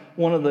becomes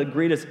one of the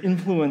greatest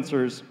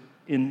influencers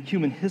in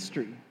human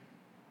history.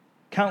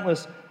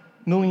 Countless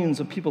millions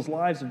of people's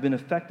lives have been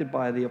affected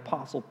by the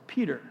Apostle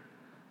Peter,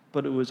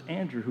 but it was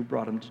Andrew who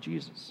brought him to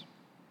Jesus.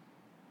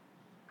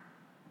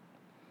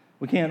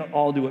 We can't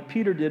all do what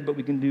Peter did, but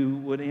we can do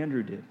what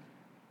Andrew did.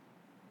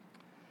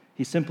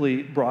 He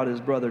simply brought his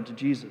brother to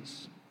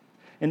Jesus.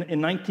 In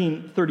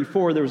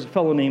 1934, there was a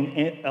fellow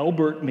named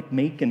Albert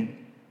McMakin,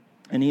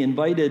 and he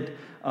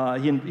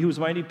was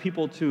inviting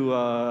people to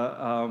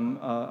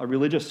a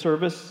religious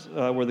service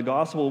where the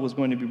gospel was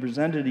going to be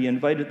presented. He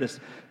invited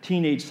this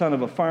teenage son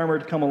of a farmer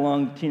to come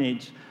along. The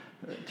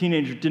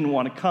teenager didn't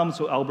want to come,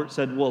 so Albert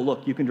said, well,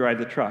 look, you can drive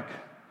the truck.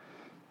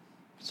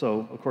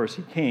 So, of course,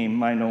 he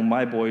came. I know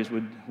my boys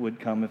would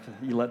come if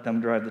you let them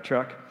drive the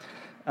truck.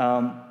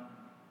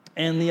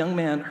 And the young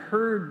man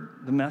heard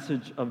the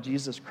message of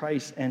Jesus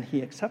Christ, and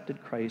he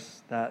accepted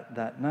Christ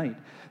that night.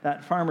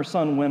 That farmer's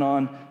son went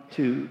on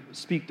to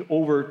speak to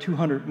over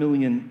 200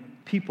 million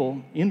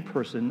people in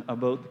person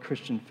about the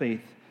Christian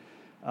faith.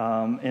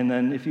 And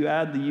then if you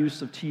add the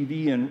use of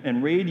TV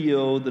and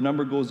radio, the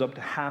number goes up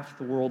to half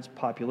the world's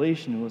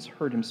population who has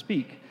heard him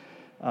speak.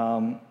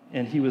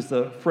 And he was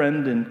the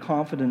friend and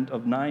confidant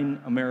of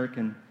 9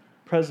 American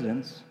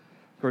presidents.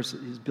 Of course,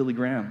 he's Billy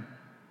Graham.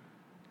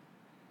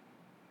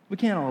 We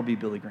can't all be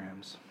Billy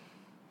Grahams,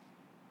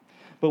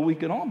 but we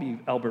can all be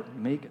Albert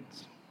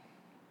McMakins.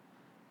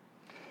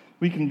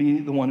 We can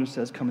be the one who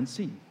says, come and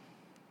see. And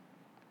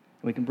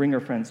we can bring our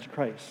friends to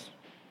Christ.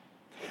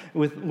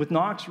 With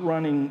Knox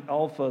running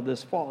Alpha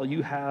this fall,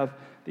 you have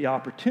the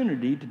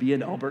opportunity to be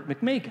an Albert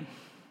McMakin.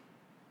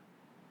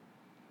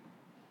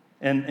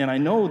 And I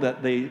know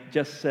that they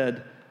just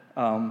said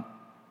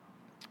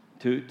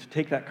to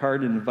take that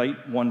card and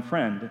invite one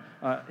friend.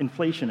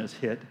 Inflation has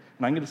hit.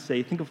 And I'm going to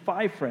say, think of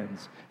 5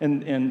 friends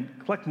and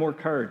collect more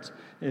cards.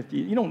 If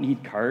you don't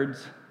need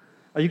cards.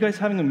 Are you guys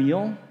having a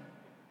meal?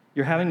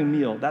 You're having a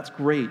meal. That's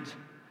great.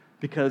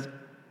 Because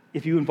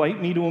if you invite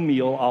me to a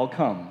meal, I'll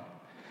come.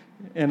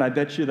 And I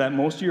bet you that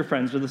most of your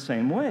friends are the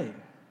same way. And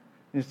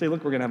you say,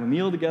 look, we're going to have a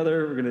meal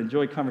together. We're going to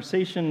enjoy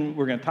conversation.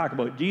 We're going to talk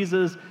about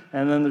Jesus.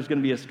 And then there's going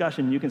to be a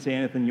discussion. You can say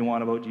anything you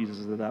want about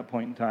Jesus at that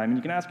point in time. And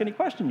you can ask any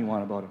question you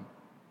want about him.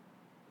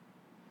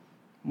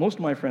 Most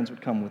of my friends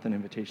would come with an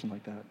invitation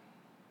like that.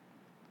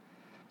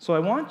 So I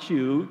want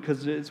you,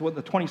 because it's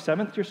the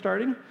 27th you're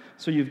starting,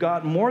 so you've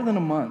got more than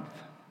a month.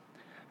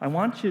 I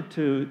want you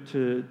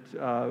to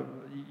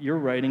you're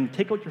writing,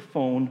 take out your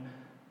phone,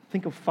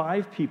 think of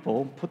 5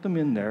 people, put them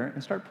in there,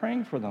 and start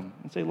praying for them.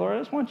 And say, Lord, I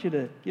just want you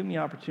to give me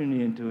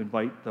opportunity and to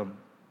invite them.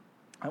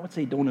 I would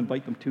say don't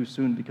invite them too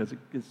soon because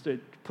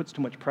it puts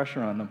too much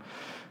pressure on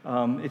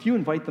them. If you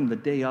invite them the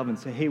day of and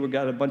say, hey, we've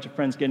got a bunch of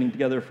friends getting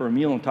together for a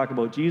meal and talk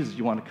about Jesus,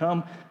 you want to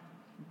come?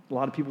 A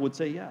lot of people would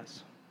say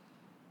yes.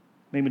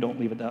 Maybe don't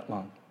leave it that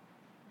long.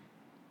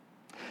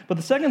 But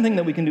the second thing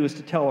that we can do is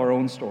to tell our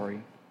own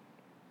story.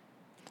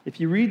 If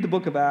you read the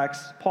book of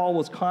Acts, Paul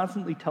was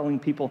constantly telling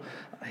people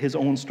his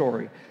own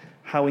story,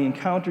 how he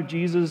encountered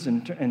Jesus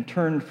and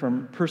turned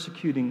from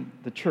persecuting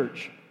the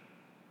church.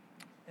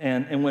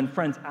 And when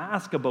friends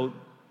ask about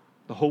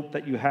the hope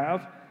that you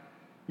have,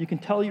 you can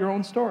tell your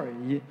own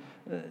story.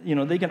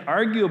 They can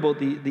argue about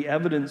the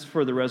evidence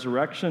for the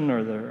resurrection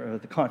or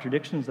the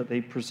contradictions that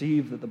they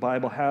perceive that the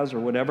Bible has or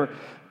whatever,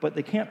 but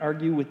they can't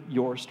argue with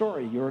your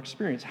story, your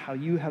experience, how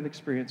you have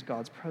experienced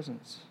God's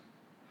presence.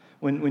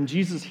 When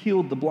Jesus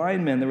healed the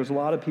blind man, there was a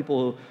lot of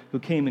people who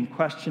came and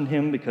questioned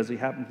him because he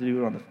happened to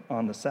do it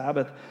on the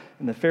Sabbath,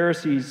 and the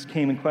Pharisees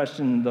came and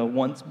questioned the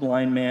once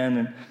blind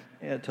man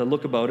and to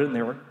look about it, and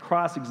they were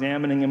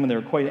cross-examining him, and they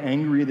were quite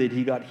angry that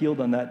he got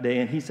healed on that day,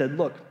 and he said,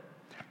 look,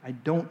 I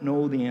don't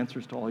know the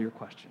answers to all your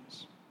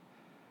questions.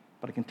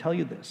 But I can tell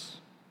you this.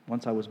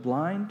 Once I was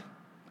blind,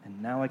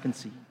 and now I can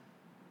see.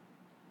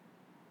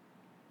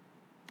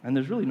 And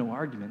there's really no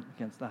argument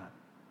against that.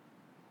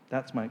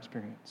 That's my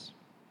experience.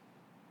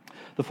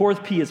 The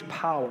fourth P is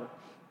power.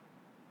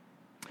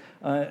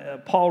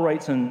 Paul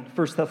writes in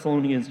 1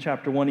 Thessalonians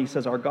chapter 1, he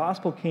says, "Our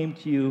gospel came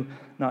to you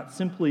not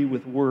simply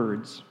with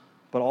words,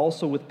 but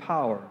also with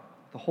power,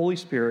 the Holy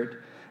Spirit,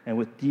 and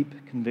with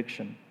deep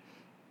conviction."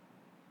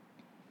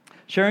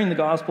 Sharing the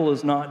gospel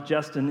is not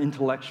just an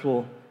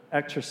intellectual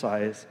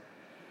exercise.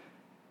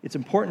 It's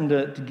important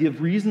to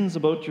give reasons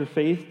about your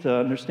faith, to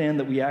understand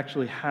that we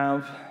actually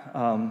have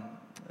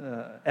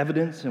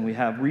evidence and we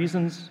have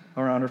reasons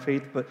around our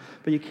faith, but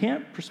you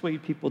can't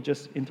persuade people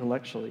just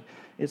intellectually.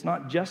 It's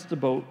not just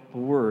about the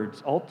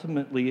words.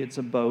 Ultimately, it's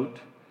about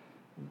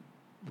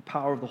the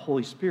power of the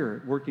Holy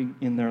Spirit working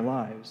in their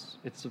lives.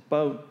 It's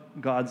about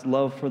God's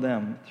love for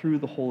them through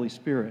the Holy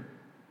Spirit.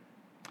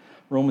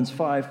 Romans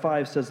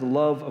 5:5 says, "The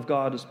love of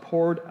God is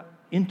poured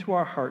into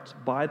our hearts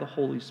by the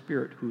Holy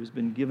Spirit who has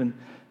been given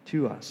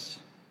to us."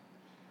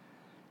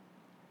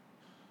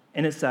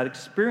 And it's that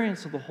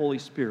experience of the Holy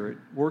Spirit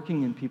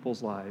working in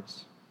people's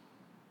lives,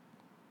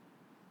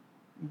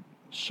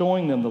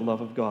 showing them the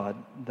love of God,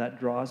 that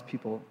draws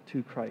people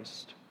to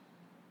Christ.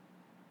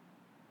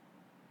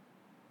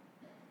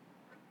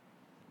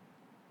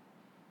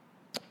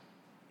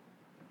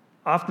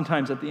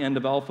 Oftentimes at the end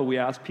of Alpha, we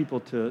ask people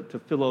to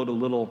fill out a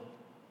little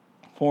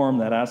form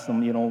that asks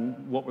them,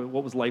 what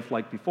was life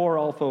like before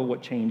Alpha,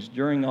 what changed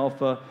during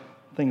Alpha,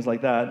 things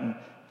like that. And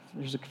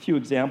there's a few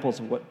examples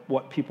of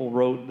what people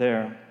wrote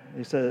there.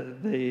 They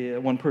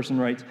said, one person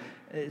writes,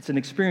 "It's an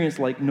experience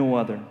like no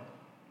other.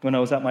 When I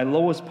was at my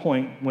lowest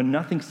point, when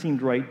nothing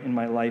seemed right in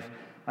my life,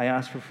 I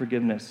asked for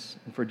forgiveness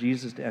and for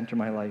Jesus to enter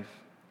my life.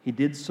 He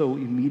did so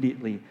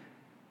immediately,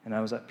 and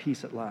I was at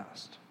peace at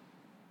last."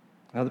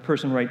 Another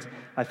person writes,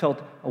 "I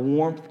felt a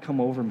warmth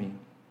come over me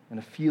and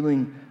a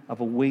feeling of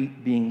a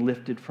weight being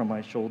lifted from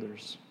my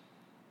shoulders."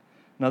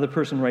 Another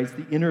person writes,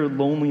 "The inner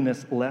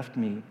loneliness left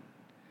me.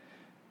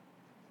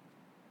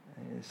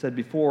 I said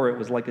before, it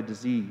was like a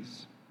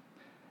disease.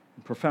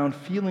 And profound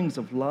feelings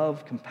of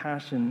love,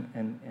 compassion,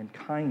 and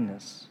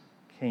kindness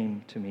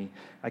came to me.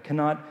 I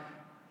cannot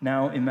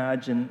now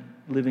imagine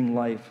living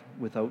life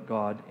without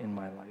God in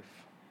my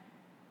life."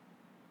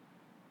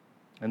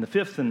 And the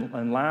fifth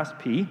and last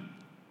P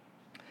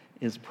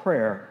is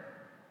prayer.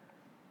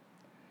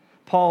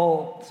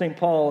 St.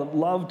 Paul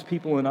loved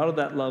people, and out of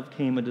that love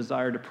came a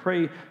desire to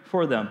pray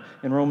for them.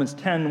 In Romans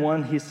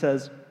 10:1, he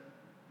says,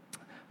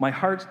 "My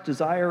heart's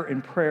desire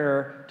in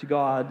prayer to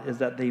God is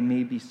that they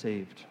may be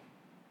saved."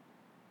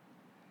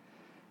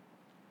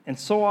 And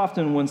so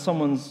often when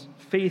someone's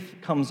faith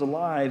comes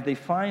alive, they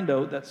find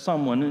out that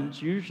someone, and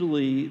it's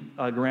usually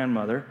a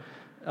grandmother,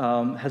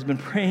 has been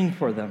praying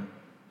for them.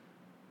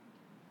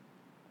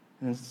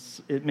 And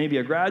it may be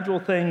a gradual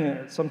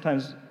thing,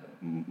 sometimes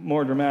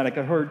more dramatic.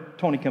 I heard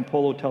Tony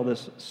Campolo tell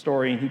this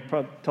story, and he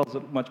probably tells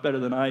it much better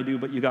than I do,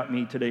 but you got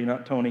me today,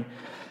 not Tony.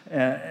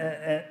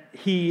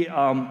 He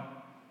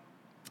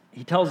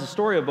tells a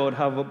story about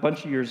how a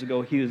bunch of years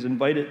ago he was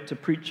invited to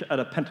preach at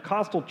a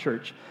Pentecostal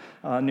church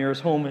near his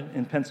home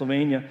in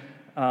Pennsylvania.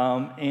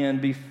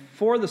 And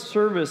before the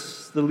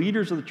service, the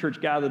leaders of the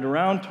church gathered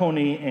around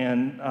Tony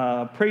and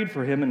prayed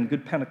for him in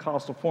good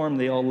Pentecostal form.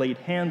 They all laid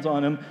hands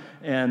on him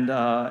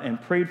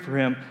and prayed for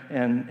him.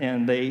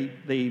 And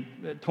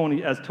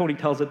Tony, as Tony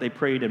tells it, they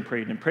prayed and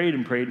prayed and prayed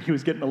and prayed. He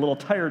was getting a little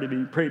tired of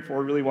being prayed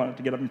for, really wanted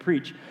to get up and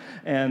preach.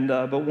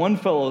 But one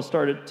fellow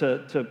started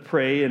to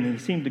pray, and he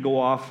seemed to go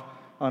off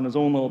on his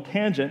own little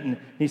tangent. And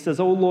he says,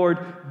 "Oh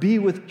Lord, be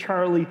with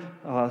Charlie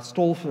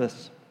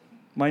Stolfus,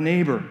 my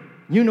neighbor.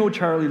 You know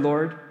Charlie,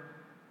 Lord.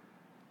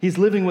 He's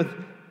leaving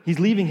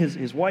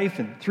his wife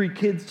and 3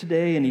 kids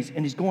today, and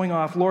he's going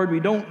off. Lord, we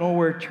don't know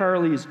where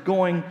Charlie is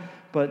going,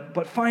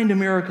 but find a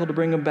miracle to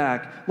bring him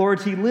back. Lord,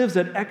 he lives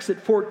at exit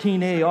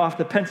 14A off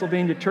the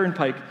Pennsylvania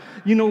Turnpike.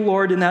 You know,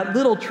 Lord, in that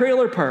little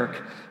trailer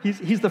park.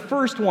 He's the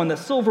first one, the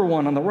silver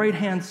one on the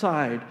right-hand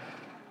side."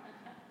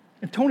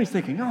 And Tony's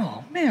thinking,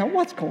 "Oh, man,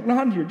 what's going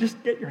on here?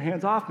 Just get your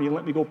hands off me and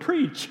let me go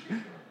preach."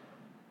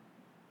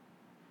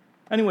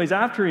 Anyways,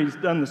 after he's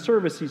done the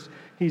service,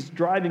 he's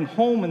driving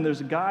home, and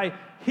there's a guy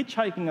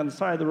hitchhiking on the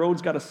side of the road.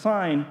 He's got a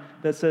sign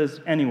that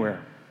says, "Anywhere."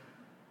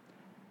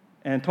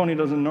 And Tony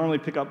doesn't normally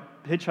pick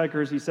up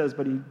hitchhikers, he says,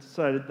 but he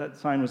decided that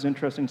sign was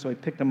interesting, so he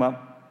picked him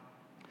up.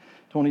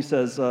 Tony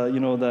says,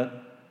 that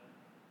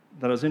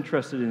I was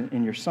interested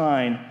in your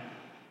sign.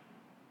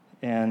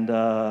 And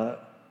the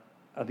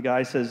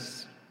guy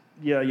says,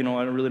 "Yeah,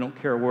 I really don't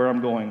care where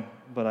I'm going,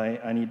 but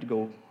I need to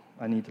go.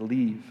 I need to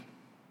leave.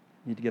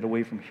 I need to get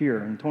away from here."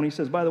 And Tony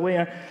says, "By the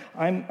way,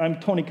 I'm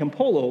Tony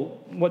Campolo.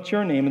 What's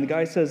your name?" And the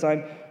guy says,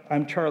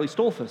 I'm Charlie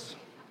Stolfus."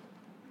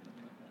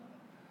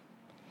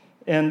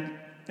 And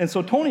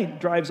so Tony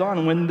drives on,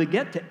 and when they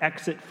get to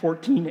exit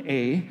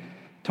 14A,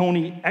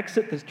 Tony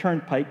exits the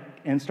turnpike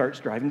and starts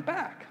driving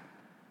back.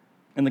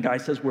 And the guy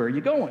says, "Where are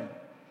you going?"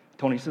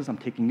 Tony says, "I'm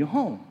taking you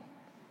home."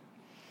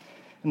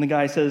 And the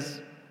guy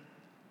says,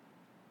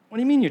 what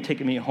do you mean you're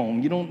taking me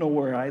home? You don't know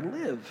where I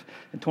live.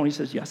 And Tony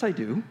says, yes, I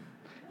do.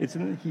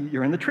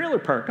 You're in the trailer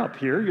park up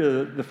here.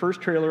 You're the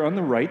first trailer on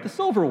the right, the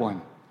silver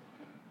one.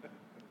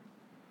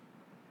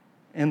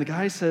 And the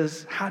guy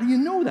says, how do you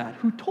know that?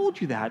 Who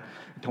told you that?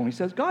 And Tony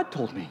says, God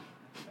told me.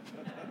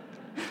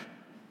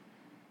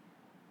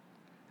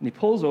 And he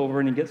pulls over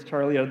and he gets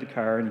Charlie out of the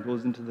car and he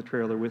goes into the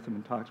trailer with him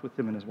and talks with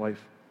him and his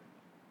wife.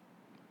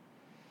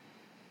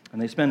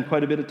 And they spend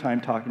quite a bit of time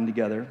talking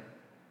together.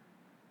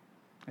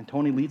 And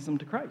Tony leads them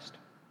to Christ.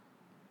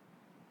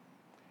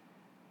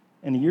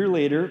 And a year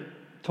later,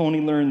 Tony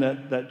learned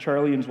that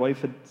Charlie and his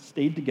wife had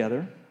stayed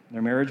together.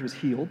 Their marriage was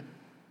healed.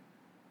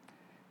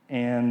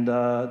 And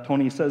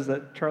Tony says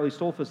that Charlie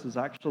Stolfus has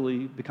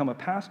actually become a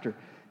pastor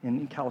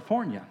in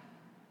California.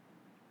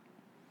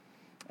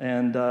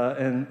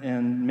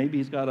 And maybe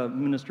he's got a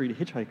ministry to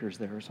hitchhikers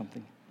there or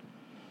something.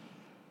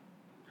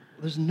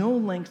 There's no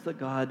lengths that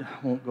God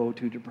won't go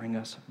to bring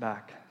us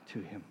back to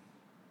him.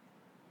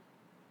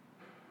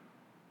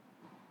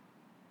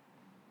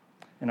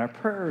 And our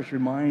prayers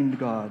remind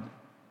God,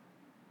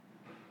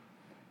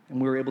 and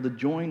we're able to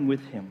join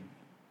with him.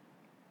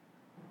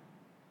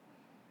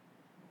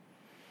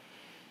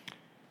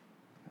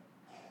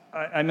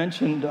 I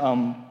mentioned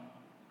and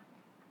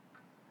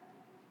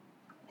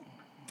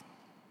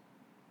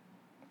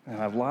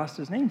I've lost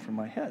his name from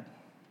my head.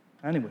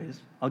 Anyways,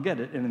 I'll get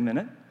it in a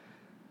minute.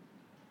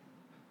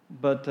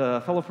 But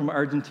a fellow from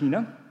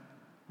Argentina,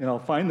 and I'll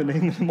find the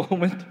name in a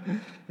moment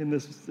in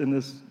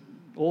this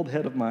old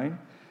head of mine,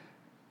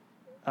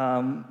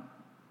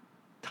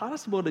 taught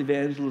us about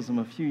evangelism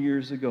a few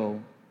years ago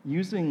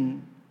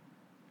using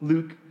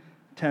Luke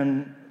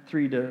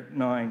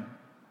 10:3-9.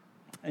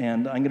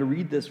 And I'm going to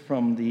read this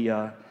from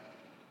the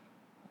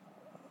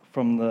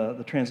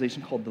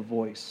translation called The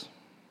Voice.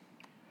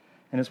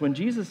 And it's when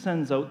Jesus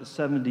sends out the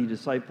 70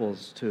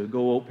 disciples to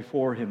go out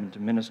before him and to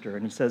minister.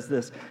 And he says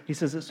this. He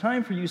says, it's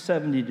time for you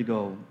 70 to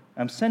go.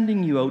 I'm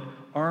sending you out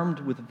armed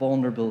with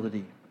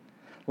vulnerability,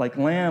 like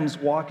lambs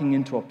walking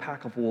into a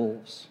pack of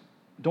wolves.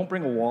 Don't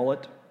bring a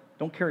wallet.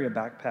 Don't carry a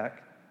backpack.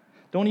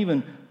 I don't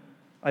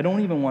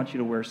even want you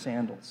to wear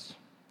sandals.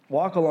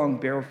 Walk along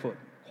barefoot,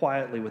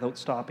 quietly, without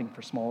stopping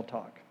for small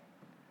talk.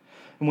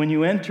 And when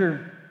you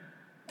enter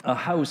a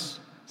house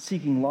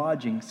seeking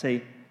lodging,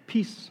 say,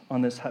 peace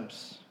on this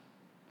house.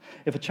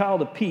 If a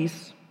child of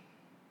peace,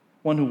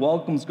 one who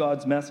welcomes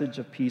God's message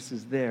of peace,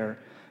 is there,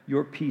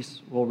 your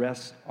peace will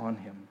rest on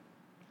him.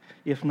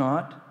 If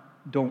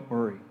not, don't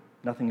worry.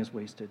 Nothing is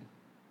wasted.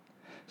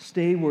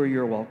 Stay where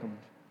you're welcomed.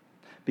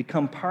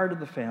 Become part of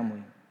the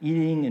family,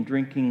 eating and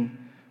drinking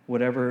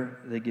whatever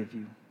they give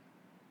you.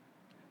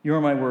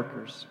 You're my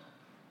workers,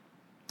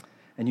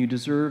 and you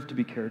deserve to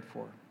be cared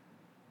for.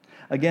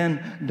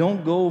 Again,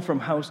 don't go from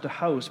house to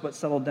house, but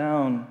settle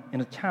down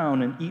in a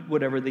town and eat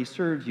whatever they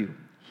serve you.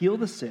 Heal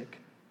the sick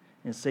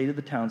and say to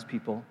the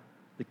townspeople,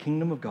 the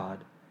kingdom of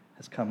God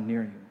has come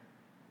near you.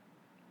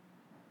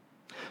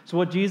 So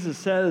what Jesus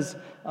says,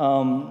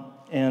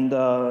 and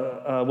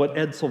what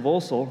Ed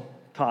Silvosel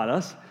taught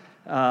us,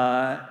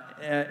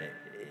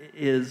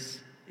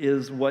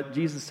 is what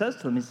Jesus says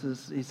to them.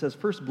 He says,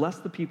 first bless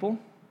the people,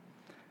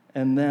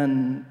 and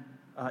then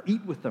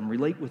eat with them,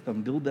 relate with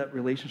them, build that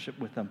relationship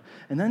with them,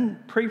 and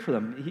then pray for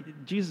them.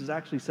 Jesus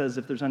actually says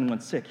if there's anyone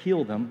sick,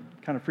 heal them.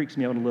 Kind of freaks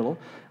me out a little,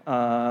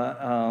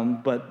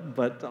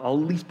 but I'll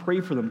at least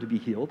pray for them to be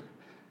healed.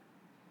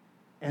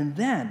 And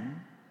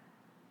then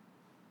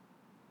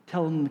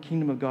tell them the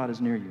kingdom of God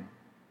is near you.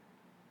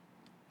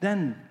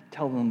 Then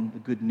tell them the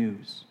good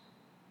news.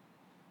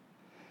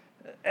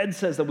 Ed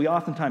says that we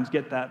oftentimes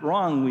get that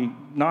wrong. We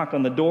knock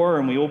on the door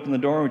and we open the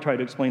door and we try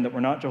to explain that we're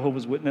not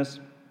Jehovah's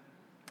Witness.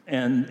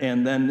 And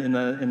then in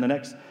the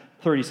next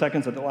 30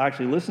 seconds that they'll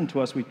actually listen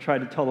to us, we try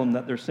to tell them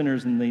that they're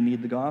sinners and they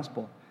need the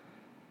gospel.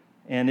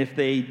 And if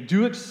they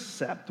do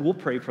accept, we'll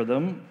pray for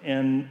them,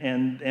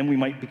 and we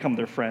might become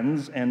their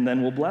friends, and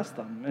then we'll bless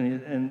them.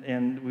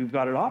 And we've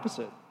got it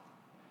opposite.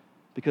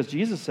 Because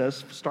Jesus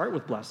says, start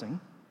with blessing,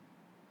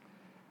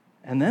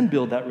 and then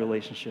build that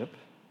relationship,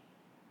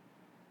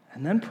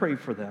 and then pray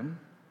for them,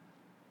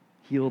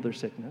 heal their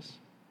sickness,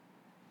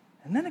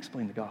 and then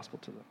explain the gospel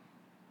to them.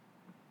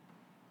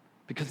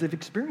 Because they've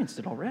experienced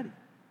it already.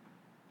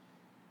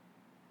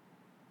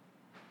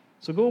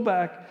 So go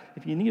back,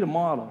 if you need a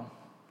model,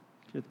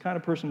 if you're the kind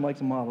of person who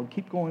likes a model,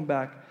 keep going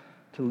back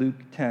to Luke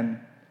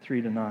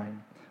 10:3-9.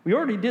 We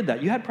already did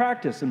that. You had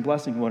practice in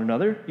blessing one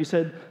another. You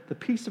said, the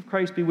peace of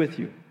Christ be with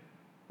you.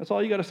 That's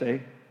all you got to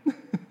say.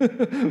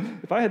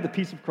 If I had the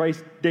peace of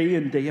Christ day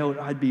in, day out,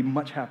 I'd be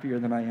much happier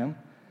than I am.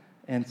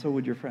 And so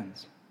would your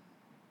friends.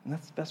 And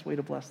that's the best way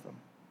to bless them.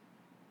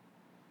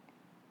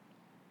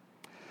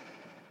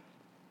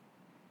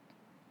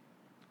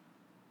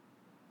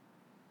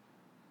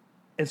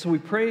 And so we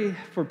pray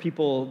for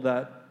people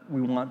that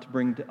we want to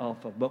bring to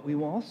Alpha, but we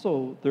will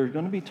also, there are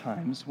going to be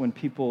times when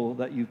people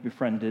that you've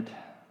befriended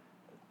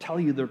tell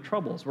you their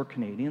troubles. We're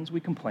Canadians, we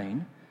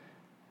complain.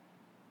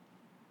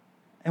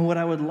 And what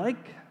I would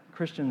like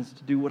Christians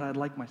to do, what I'd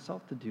like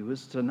myself to do,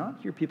 is to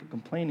not hear people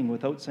complaining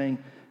without saying,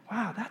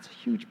 Wow, that's a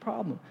huge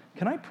problem.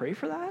 Can I pray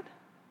for that?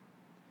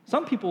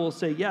 Some people will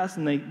say yes,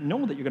 and they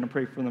know that you're going to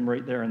pray for them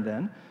right there and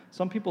then.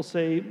 Some people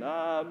say,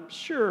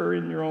 sure,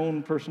 in your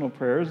own personal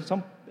prayers.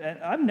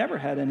 I've never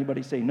had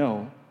anybody say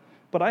no,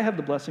 but I have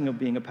the blessing of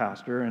being a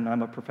pastor, and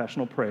I'm a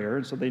professional prayer,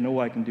 and so they know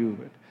I can do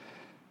it.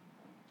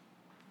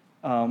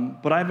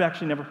 But I've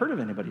actually never heard of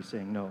anybody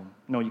saying, no,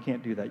 you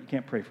can't do that. You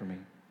can't pray for me.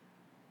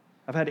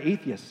 I've had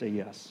atheists say,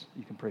 yes,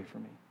 you can pray for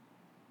me.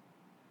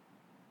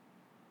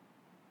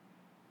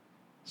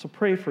 So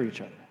pray for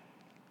each other.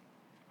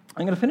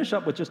 I'm going to finish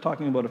up with just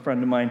talking about a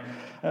friend of mine.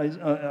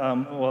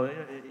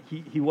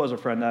 He was a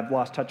friend. I've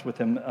lost touch with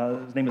him.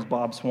 His name is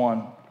Bob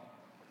Swan.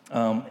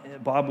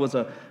 Bob was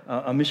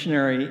a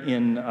missionary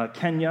in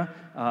Kenya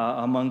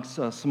amongst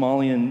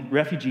Somalian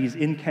refugees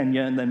in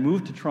Kenya, and then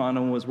moved to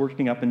Toronto and was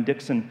working up in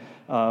Dixon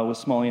with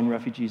Somalian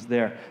refugees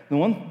there. The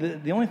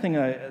only thing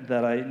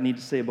that I need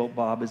to say about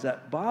Bob is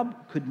that Bob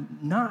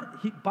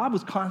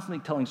was constantly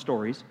telling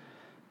stories.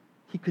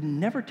 He could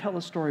never tell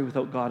a story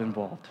without God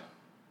involved.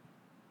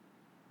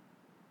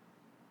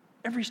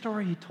 Every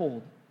story he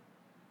told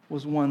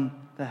was one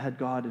that had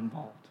God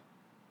involved.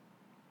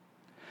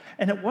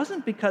 And it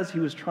wasn't because he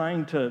was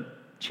trying to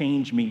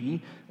change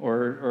me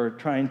or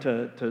trying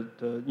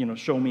to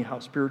show me how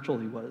spiritual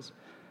he was.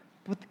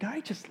 But the guy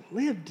just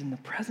lived in the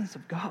presence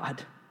of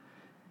God.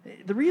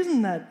 The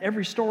reason that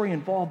every story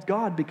involved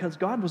God, because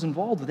God was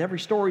involved with every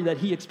story that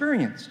he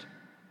experienced.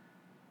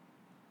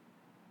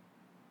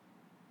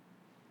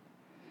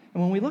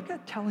 And when we look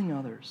at telling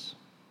others,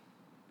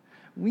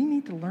 we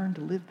need to learn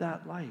to live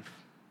that life.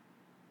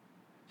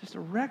 Just to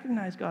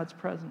recognize God's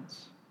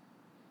presence.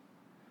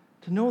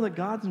 To know that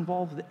God's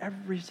involved with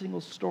every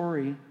single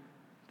story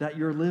that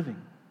you're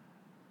living.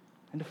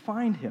 And to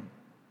find him.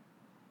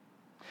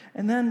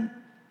 And then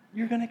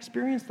you're going to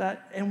experience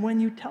that. And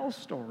when you tell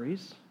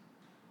stories,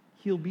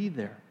 he'll be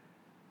there.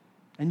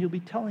 And you'll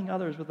be telling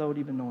others without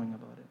even knowing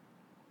about it.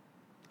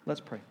 Let's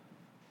pray.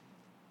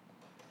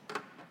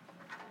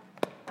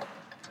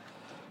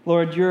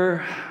 Lord, you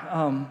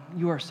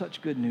are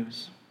such good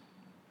news.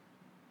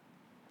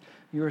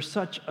 You are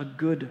such a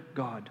good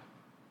God.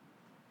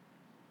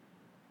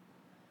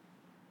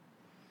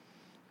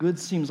 Good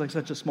seems like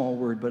such a small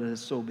word, but it is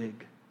so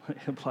big when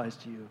it applies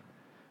to you.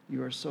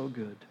 You are so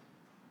good.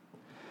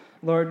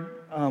 Lord,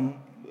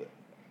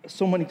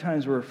 so many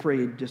times we're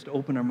afraid just to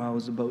open our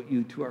mouths about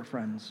you to our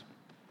friends.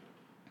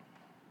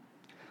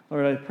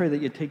 Lord, I pray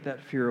that you take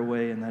that fear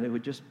away and that it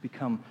would just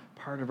become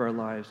part of our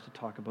lives to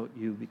talk about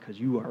you because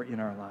you are in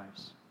our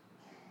lives.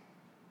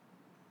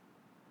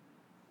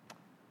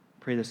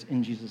 Pray this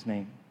in Jesus'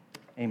 name.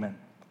 Amen.